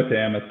haven't been out to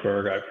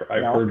Amherstburg.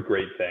 I've heard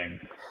great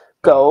things.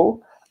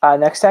 Go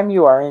next time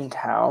you are in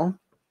town.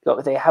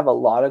 They have a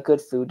lot of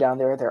good food down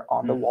there. They're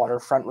on the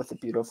waterfront with a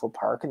beautiful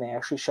park, and they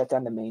actually shut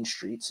down the main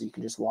street so you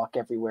can just walk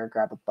everywhere,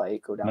 grab a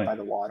bite, go down by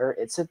the water.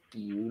 It's a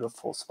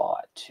beautiful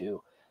spot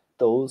too.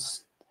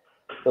 Those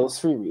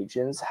three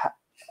regions.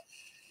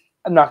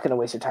 I'm not going to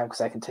waste your time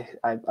because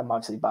I'm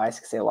obviously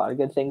biased to say a lot of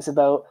good things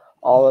about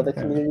all of the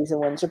communities in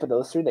Windsor, but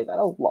those three, they got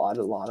a lot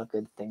of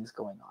good things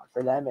going on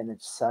for them, and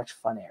it's such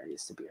fun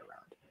areas to be around.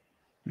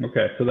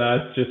 Okay, so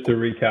that's just to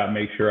recap,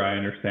 make sure I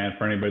understand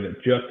for anybody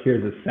that just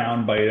hears a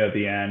sound bite at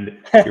the end.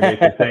 You're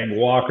basically saying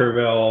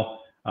Walkerville,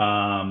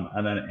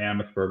 and then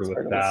Amherstburg,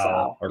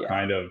 LaSalle are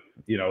kind of,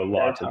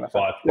 lots of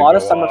spots. A lot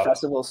of summer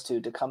festivals too.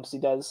 Tecumseh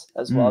does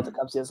as well.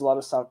 Tecumseh has a lot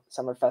of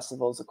summer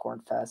festivals, the Corn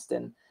Fest,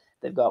 and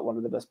they've got one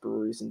of the best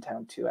breweries in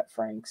town too at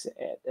Frank's.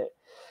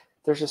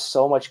 There's just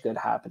so much good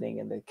happening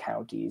in the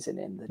counties and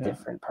in the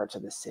different parts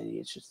of the city.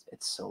 It's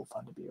so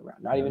fun to be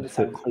around. Not even to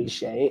sound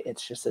cliche,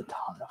 it's just a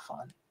ton of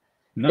fun.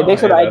 It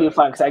makes what I do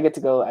fun because I get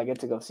to go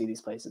see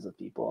these places with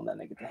people, and then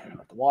I get to hang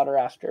out at the water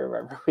after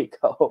wherever we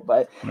go.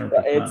 But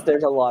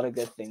there's a lot of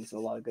good things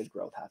and a lot of good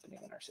growth happening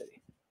in our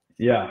city.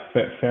 Yeah,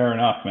 fair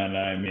enough, man.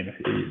 I mean,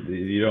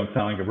 you don't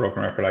sound like a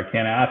broken record. I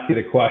can't ask you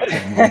the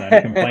questions and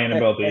then complain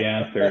about the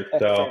answers.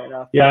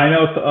 So yeah, I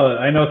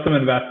know some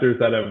investors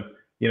that have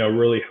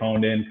really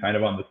honed in kind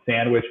of on the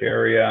Sandwich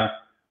area.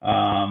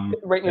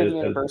 Right near the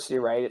university,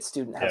 right? It's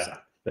student housing. Yeah,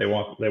 they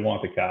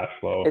want the cash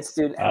flow. It's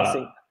student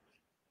housing.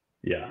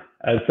 Yeah.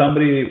 As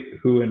somebody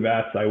who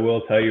invests, I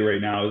will tell you right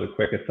now, as a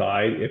quick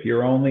aside, if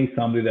you're only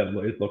somebody that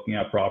is looking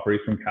at properties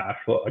from a cash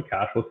flow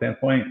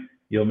standpoint,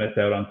 you'll miss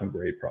out on some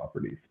great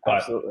properties. But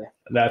absolutely,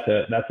 that's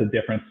a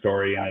different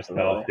story in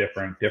itself,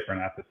 different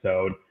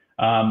episode.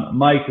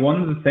 Mike,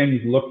 one of the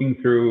things looking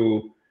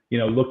into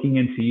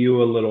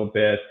you a little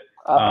bit.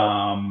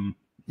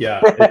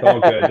 Yeah, it's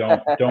all good.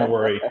 Don't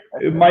worry.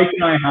 Mike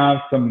and I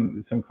have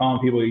some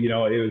common people.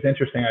 It was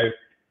interesting.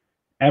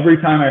 Every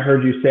time I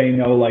heard you say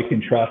no, like,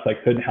 and trust, I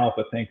couldn't help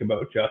but think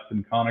about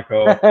Justin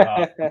Conoco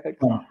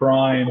from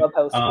Prime.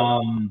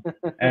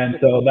 And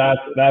so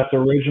that's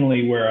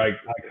originally where I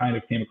kind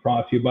of came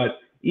across you. But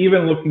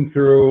even looking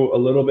through a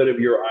little bit of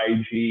your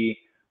IG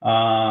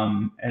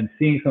and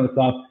seeing some of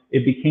the stuff,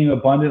 it became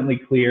abundantly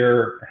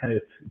clear, and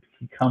it's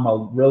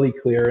become really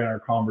clear in our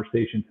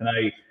conversation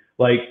tonight.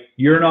 Like,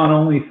 you're not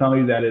only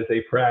somebody that is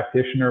a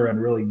practitioner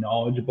and really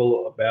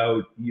knowledgeable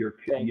about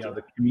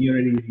the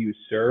communities you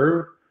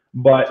serve,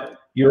 but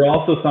you're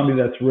also somebody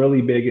that's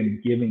really big in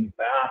giving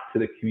back to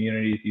the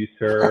communities you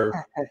serve.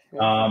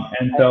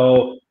 And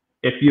so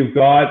if you've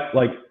got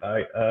like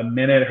a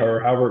minute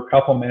or however, a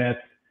couple minutes,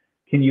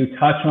 can you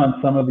touch on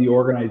some of the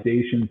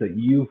organizations that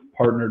you've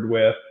partnered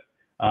with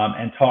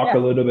and talk a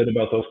little bit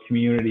about those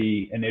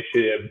community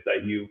initiatives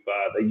that you've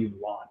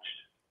launched?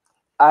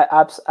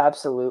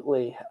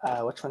 Absolutely.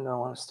 Which one do I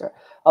want to start?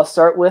 I'll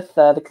start with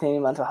the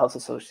Canadian Mental Health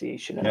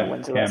Association and the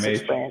Windsor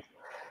Essex branch.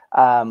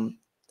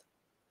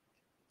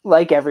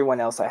 Like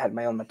everyone else, I had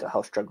my own mental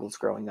health struggles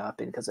growing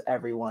up, and because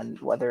everyone,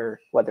 whether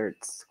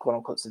it's quote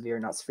unquote severe or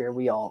not severe,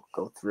 we all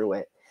go through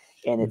it.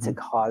 And it's a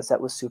cause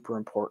that was super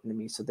important to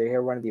me. So they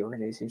are one of the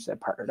organizations I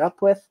partnered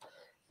up with,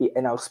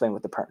 and I'll explain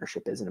what the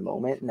partnership is in a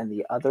moment. And then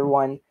the other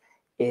one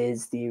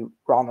is the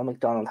Ronald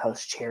McDonald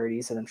House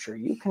Charities, that I'm sure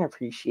you can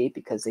appreciate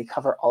because they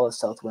cover all of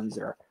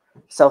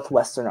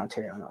Southwestern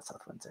Ontario.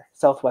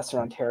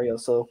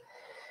 So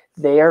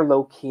they are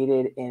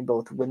located in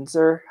both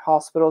Windsor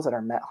hospitals and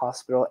our Met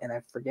Hospital, and I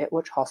forget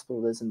which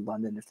hospital is in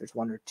London, if there's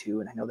one or two,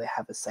 and I know they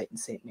have a site in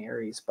St.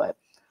 Mary's, but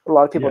a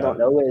lot of people don't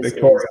know is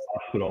Victoria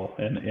Hospital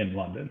in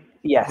London.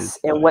 Yes,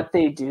 and what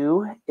they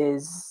do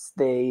is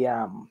they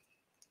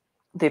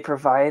they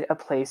provide a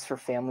place for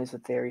families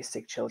with very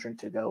sick children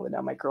to go. And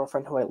now my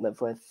girlfriend who I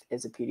live with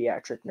is a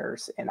pediatric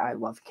nurse, and I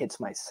love kids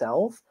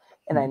myself.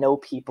 And I know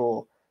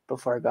people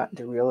before I got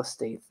into real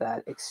estate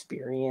that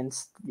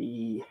experienced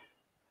the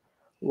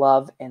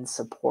love and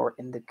support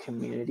in the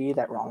community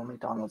that Ronald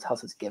McDonald's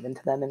House has given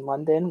to them in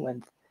London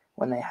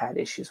when they had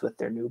issues with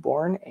their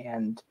newborn.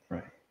 And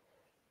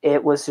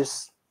it was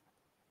just,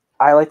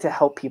 I like to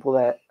help people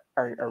that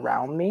are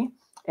around me.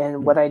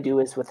 And what I do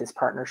is with this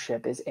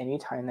partnership is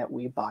anytime that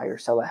we buy or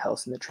sell a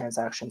house and the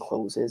transaction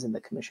closes and the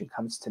commission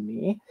comes to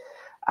me,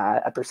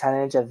 a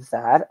percentage of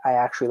that, I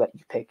actually let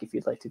you pick if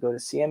you'd like to go to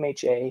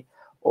CMHA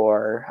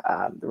or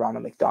the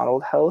Ronald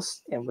McDonald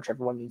House, and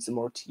whichever one means the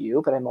more to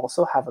you. But I'm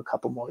also have a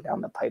couple more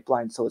down the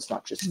pipeline, so it's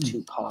not just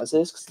two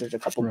causes, because there's a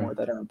couple more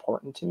that are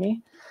important to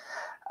me.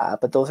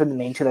 But those are the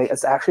main two.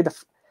 It's actually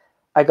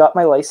I got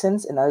my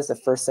license, and that is the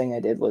first thing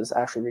I did was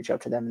actually reach out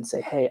to them and say,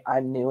 hey,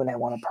 I'm new and I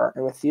want to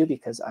partner with you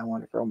because I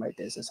want to grow my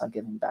business on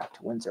giving back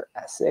to Windsor,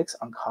 Essex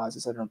on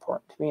causes that are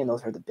important to me. And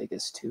those are the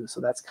biggest two. So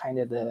that's kind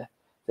of the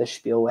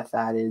spiel with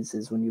that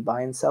is when you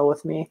buy and sell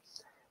with me,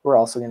 we're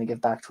also going to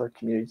give back to our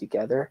community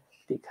together,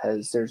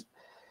 because there's,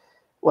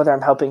 whether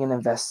I'm helping an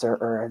investor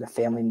or a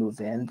family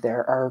move in,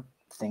 there are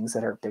things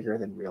that are bigger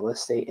than real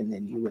estate and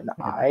then you and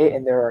I,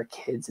 and there are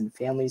kids and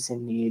families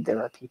in need.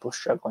 There are people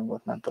struggling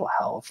with mental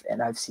health,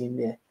 and I've seen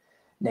the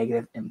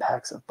negative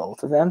impacts of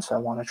both of them. So I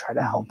want to try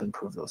to help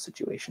improve those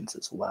situations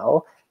as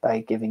well by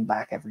giving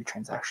back every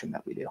transaction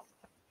that we do.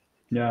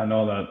 Yeah,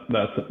 no,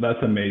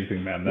 that's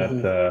amazing, man.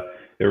 That's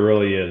it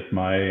really is.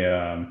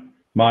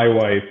 My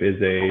wife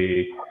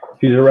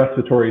she's a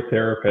respiratory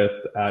therapist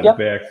at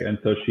Vic, and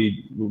so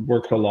she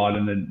works a lot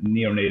in the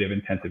neonatal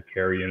intensive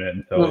care unit,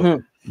 and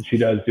so she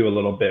does do a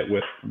little bit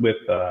with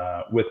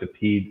the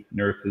peds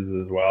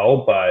nurses as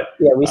well. But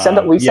we send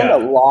a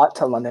lot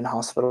to London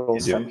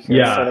hospitals from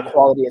here for the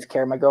quality of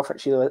care. My girlfriend,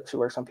 she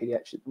works on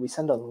pediatrics. We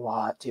send a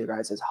lot to your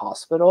guys'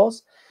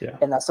 hospitals,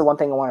 and that's the one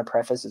thing I want to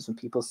preface is when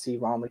people see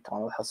Ronald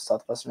McDonald House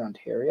Southwestern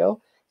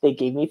Ontario, they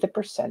gave me the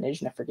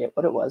percentage, and I forget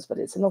what it was, but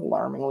it's an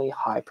alarmingly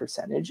high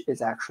percentage,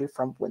 is actually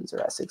from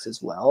Windsor, Essex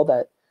as well,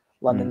 that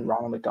London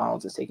Ronald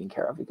McDonald's is taking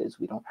care of, because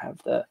we don't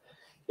have the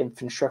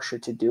infrastructure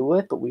to do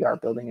it, but we are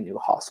building a new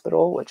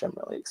hospital, which I'm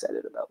really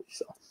excited about.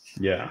 So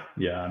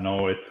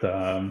no, it's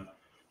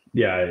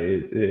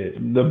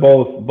the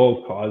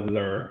both causes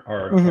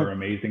are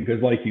amazing,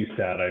 because like you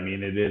said, I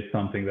mean, it is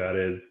something that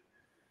is,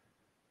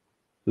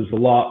 it's a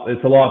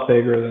lot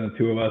bigger than the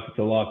two of us. It's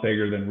a lot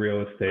bigger than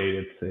real estate.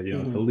 It's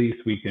it's the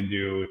least we can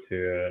do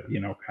to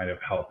kind of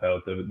help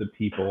out the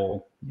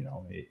people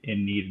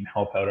in need and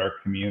help out our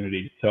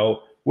community.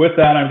 So with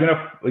that, I'm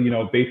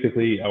gonna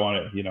basically I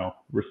want to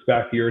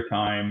respect your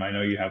time. I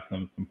know you have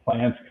some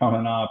plans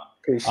coming up.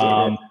 Appreciate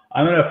it.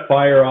 I'm gonna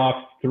fire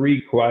off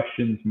 3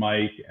 questions,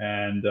 Mike,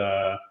 and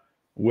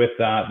with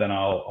that, then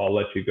I'll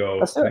let you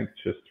go. Thanks.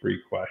 Just 3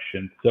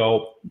 questions.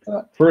 So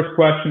first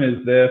question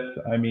is this.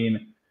 I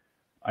mean,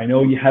 I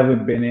know you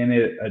haven't been in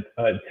it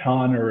a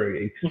ton or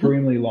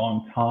extremely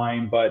long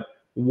time, but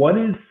what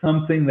is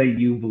something that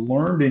you've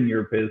learned in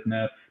your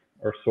business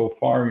or so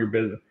far in your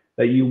business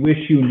that you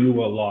wish you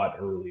knew a lot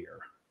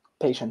earlier?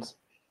 Patience.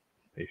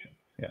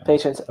 Yeah.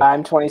 Patience.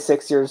 I'm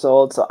 26 years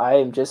old, so I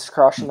am just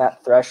crossing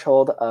that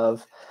threshold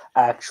of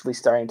actually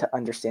starting to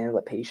understand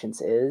what patience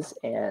is,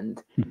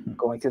 and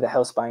going through the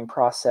house buying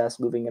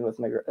process, moving in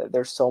with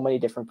there's so many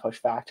different push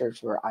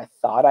factors where I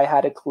thought I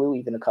had a clue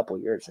even a couple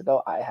of years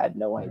ago. I had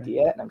no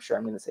idea, and I'm sure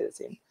I'm going to say the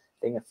same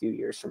thing a few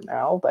years from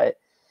now, but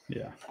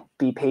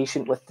be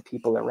patient with the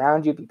people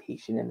around you, be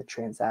patient in the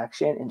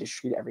transaction, and just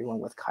treat everyone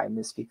with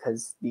kindness,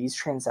 because these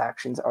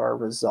transactions are a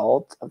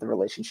result of the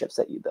relationships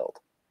that you build.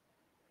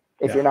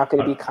 If you're not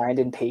going to be kind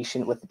and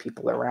patient with the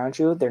people around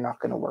you, they're not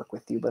going to work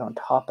with you. But on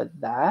top of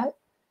that,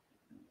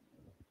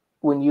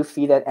 when you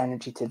feed that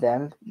energy to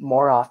them,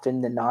 more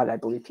often than not, I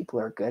believe people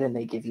are good and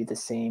they give you the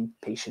same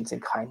patience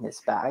and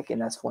kindness back. And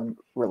that's when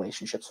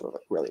relationships will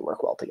really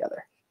work well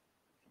together.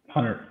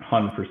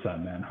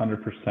 100%, man.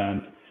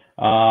 100%.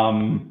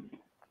 On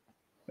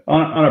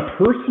a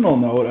personal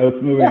note, I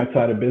was moving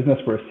outside of business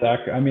for a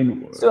sec. I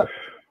mean,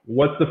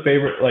 what's the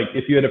favorite, like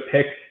if you had to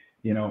pick,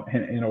 in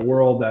a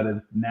world that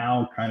is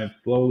now kind of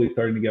slowly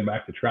starting to get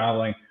back to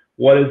traveling,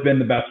 what has been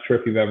the best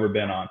trip you've ever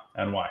been on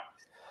and why?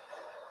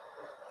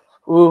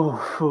 Ooh,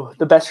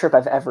 the best trip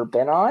I've ever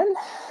been on?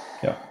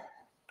 Yeah.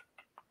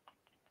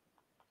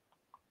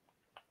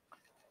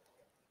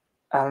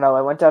 I don't know.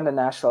 I went down to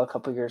Nashville a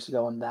couple of years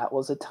ago, and that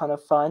was a ton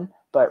of fun.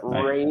 But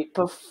right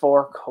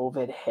before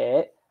COVID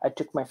hit, I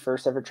took my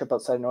first ever trip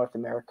outside of North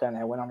America, and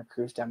I went on a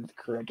cruise down to the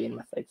Caribbean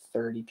with like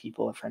 30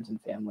 people, of friends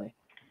and family.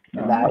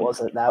 And that was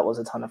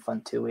a ton of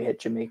fun too. We hit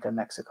Jamaica,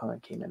 Mexico,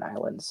 and Cayman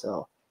Islands.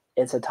 So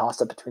it's a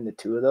toss up between the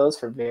two of those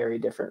for very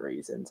different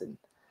reasons. And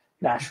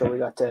Nashville, we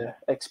got to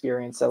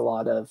experience a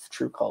lot of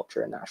true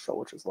culture in Nashville,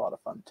 which was a lot of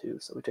fun too.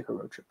 So we took a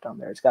road trip down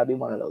there. It's got to be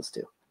one of those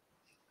two.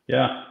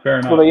 Yeah, fair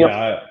enough.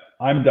 Yeah,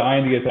 I'm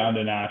dying to get down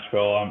to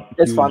Nashville.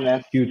 It's fun,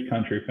 man. Huge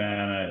country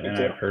fan, and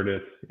I've heard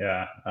it.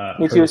 Yeah.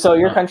 Me too. So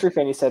you're a country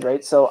fan, you said,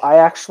 right? So I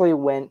actually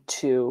went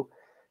to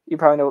you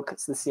probably know what the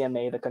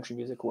CMA, the Country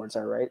Music Awards,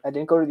 are, right? I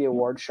didn't go to the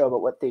award show,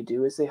 but what they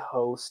do is they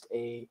host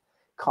a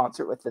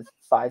concert with the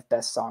 5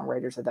 best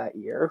songwriters of that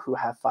year who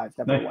have 5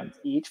 number ones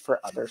each for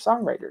other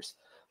songwriters.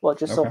 Well, it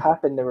just so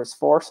happened there was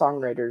 4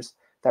 songwriters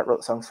that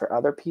wrote songs for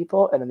other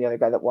people, and then the other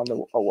guy that won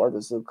the award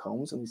was Luke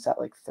Combs, and we sat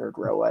like 3rd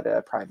row at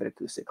a private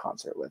acoustic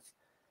concert with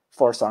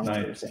 4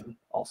 songwriters, and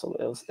also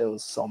it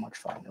was so much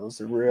fun. It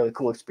was a really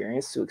cool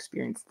experience to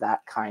experience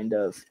that kind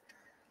of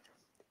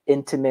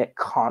intimate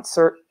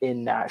concert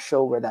in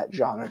Nashville where that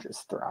genre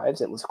just thrives.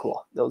 It was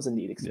cool. That was a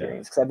neat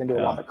experience because I've been to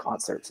a lot of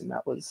concerts, and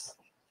that was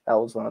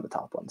one of the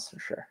top ones for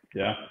sure.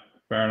 Yeah,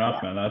 fair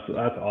enough, man.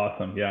 That's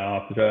awesome.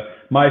 Yeah,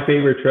 my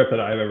favorite trip that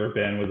I've ever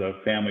been was a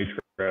family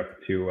trip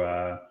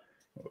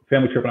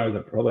when I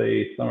was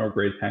probably somewhere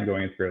grade 10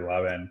 going into grade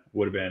 11.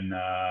 Would have been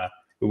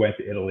we went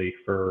to Italy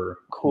for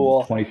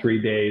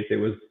 23 days. It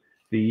was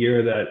the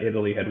year that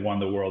Italy had won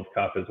the World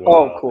Cup as well.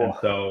 Oh, cool. And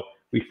so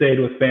we stayed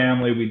with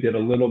family. We did a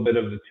little bit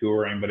of the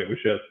touring, but it was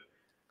just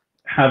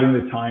having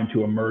the time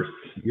to immerse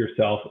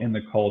yourself in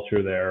the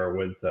culture there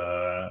was,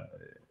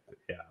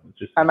 it was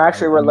just.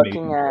 We're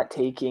looking at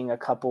taking a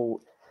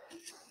couple,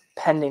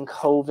 pending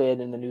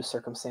COVID and the new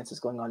circumstances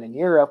going on in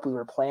Europe. We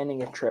were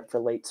planning a trip for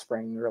late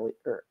spring,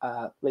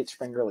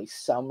 early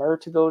summer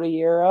to go to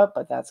Europe,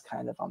 but that's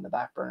kind of on the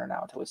back burner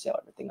now until we see how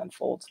everything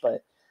unfolds.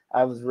 But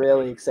I was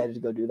really excited to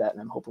go do that,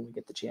 and I'm hoping we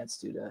get the chance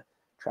to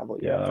travel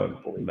Europe for a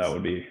couple weeks.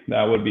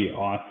 That would be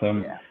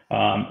awesome. Yeah.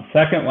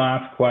 Second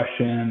last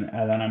question,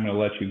 and then I'm going to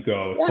let you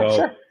go. Yeah,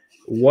 sure.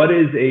 What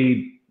is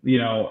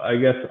I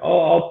guess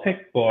I'll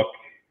pick book.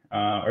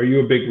 Are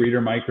you a big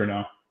reader, Mike, or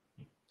no?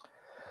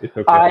 It's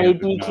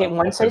okay.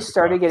 Once I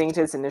started getting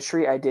into this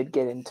industry, I did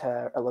get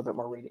into a little bit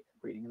more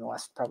reading in the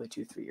last probably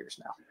 2-3 years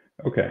now.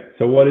 Okay.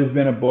 So what has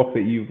been a book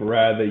that you've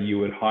read that you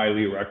would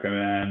highly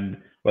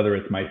recommend, whether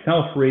it's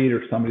myself read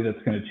or somebody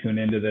that's going to tune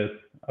into this,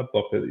 a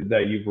book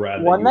that you've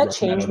read? One that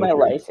changed my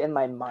life and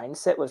my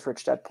mindset was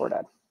Rich Dad Poor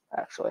Dad,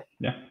 actually.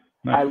 Yeah.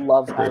 Nice. I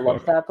love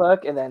that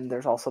book. And then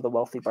there's also The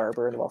Wealthy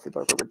Barber and The Wealthy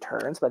Barber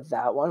Returns. But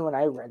that one, when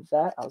I read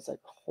that, I was like,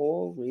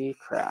 holy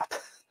crap.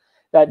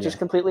 That just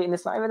completely, and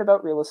it's not even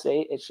about real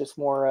estate. It's just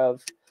more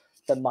of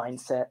the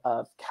mindset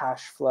of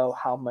cash flow,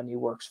 how money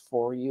works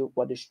for you,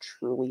 what is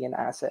truly an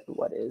asset and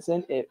what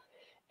isn't.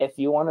 If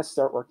you want to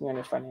start working on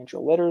your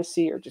financial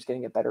literacy or just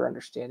getting a better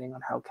understanding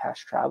on how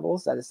cash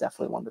travels, that is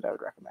definitely one that I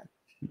would recommend.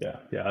 Yeah,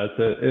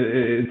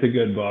 it's a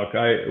good book.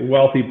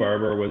 Wealthy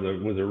Barber was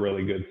a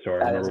really good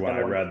story. I remember when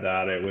I read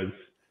that, it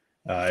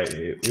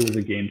was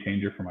a game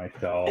changer for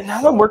myself. And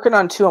now I'm working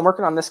on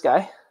this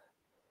guy.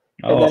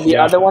 And then the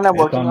other one I'm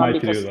working on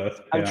because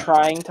I'm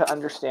trying to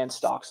understand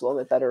stocks a little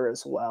bit better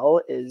as well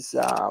is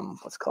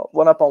what's called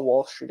One Up on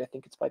Wall Street. I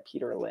think it's by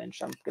Peter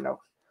Lynch. I'm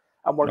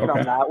working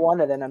on that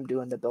one, and then I'm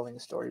doing the Building a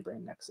Story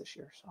Brain next this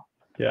year. So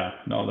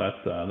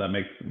that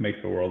makes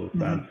a world of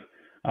sense.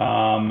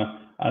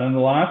 And then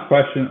the last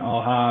question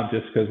I'll have,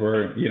 just because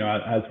we're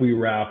as we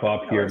wrap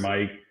up here,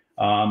 Mike.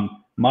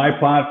 My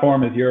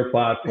platform is your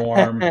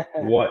platform.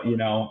 What I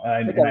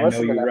know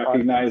you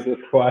recognize this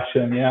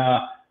question. Yeah.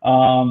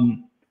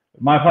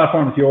 My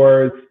platform is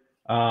yours.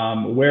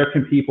 Where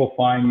can people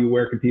find you?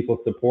 Where can people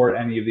support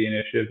any of the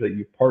initiatives that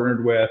you've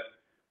partnered with?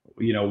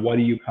 What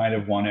do you kind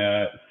of want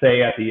to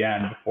say at the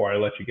end before I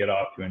let you get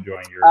off to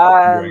enjoying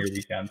your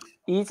weekend?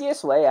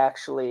 Easiest way,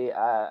 actually,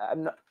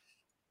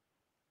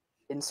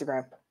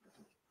 Instagram.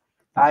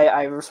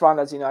 I respond,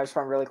 as you know, I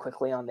respond really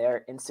quickly on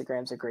there.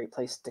 Instagram's a great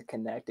place to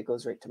connect. It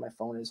goes right to my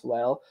phone as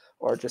well,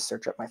 or just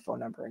search up my phone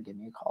number and give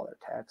me a call or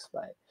text.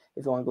 But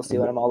if you want to go see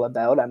what I'm all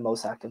about, I'm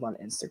most active on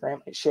Instagram.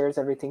 It shares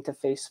everything to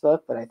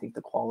Facebook, but I think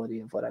the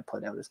quality of what I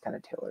put out is kind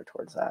of tailored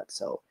towards that.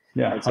 So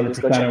yeah,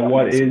 100%. And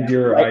what is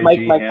your IG Mike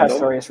handle?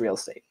 Pastorious Real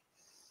Estate.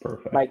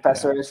 Perfect. Mike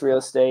Pastorious Real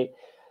Estate.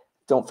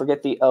 Don't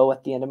forget the O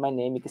at the end of my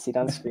name. You can see it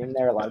on the screen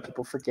there. A lot of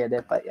people forget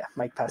it, but yeah,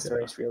 Mike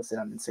Pastorious Real Estate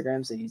on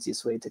Instagram is the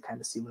easiest way to kind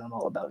of see what I'm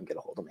all about and get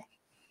a hold of me.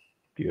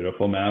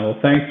 Beautiful, man. Well,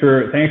 thanks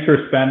for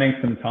spending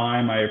some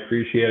time. I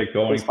appreciate it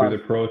going through the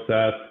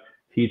process,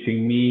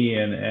 teaching me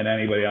and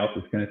anybody else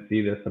that's going to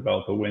see this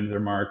about the Windsor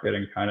market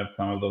and kind of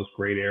some of those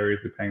great areas,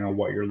 depending on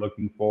what you're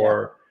looking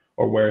for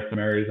or where some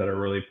areas that are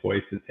really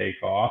poised to take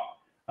off.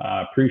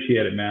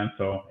 Appreciate it, man.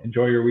 So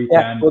enjoy your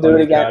weekend. Yeah, we'll do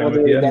it again. We'll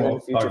do it again in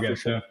the future for sure.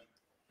 soon.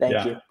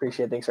 Thank you.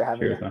 Appreciate it. Thanks for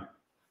having me. Man.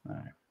 All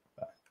right.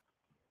 Bye.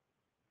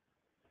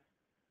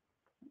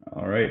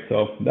 All right.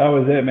 So that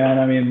was it, man.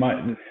 I mean,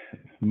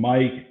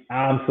 Mike,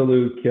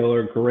 absolute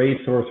killer,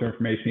 great source of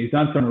information. He's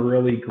done some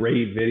really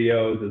great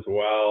videos as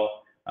well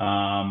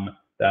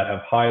that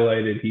have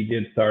highlighted. He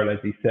did start, as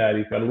he said,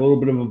 he's got a little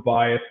bit of a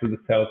bias for the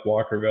South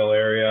Walkerville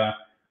area,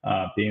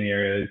 being the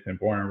area that he's been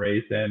born and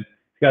raised in.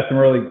 He's got some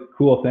really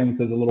cool things.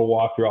 There's a little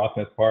walk through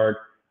Osmond Park.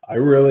 I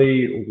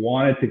really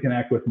wanted to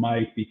connect with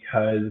Mike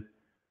because,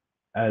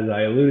 as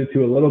I alluded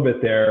to a little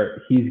bit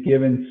there, he's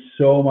given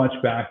so much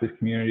back to his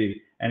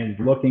community, and he's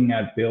looking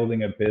at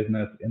building a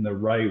business in the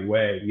right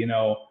way.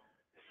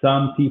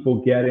 Some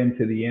people get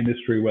into the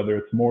industry, whether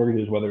it's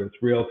mortgages, whether it's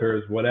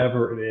realtors,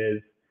 whatever it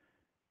is,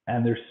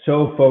 and they're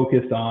so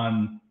focused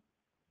on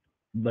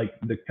like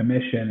the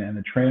commission and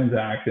the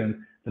transactions,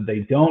 that they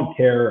don't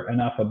care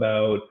enough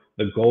about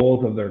the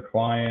goals of their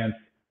clients,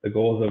 the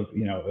goals of,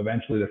 you know,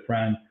 eventually the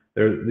friends.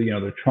 They're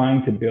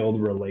trying to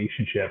build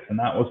relationships. And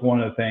that was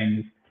one of the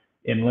things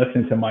in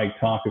listening to Mike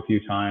talk a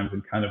few times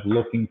and kind of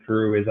looking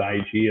through his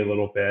IG a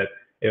little bit.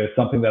 It was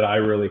something that I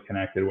really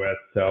connected with.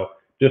 So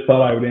just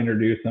thought I would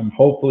introduce him.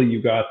 Hopefully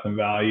you got some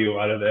value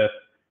out of this.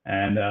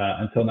 And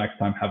until next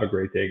time, have a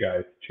great day,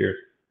 guys. Cheers.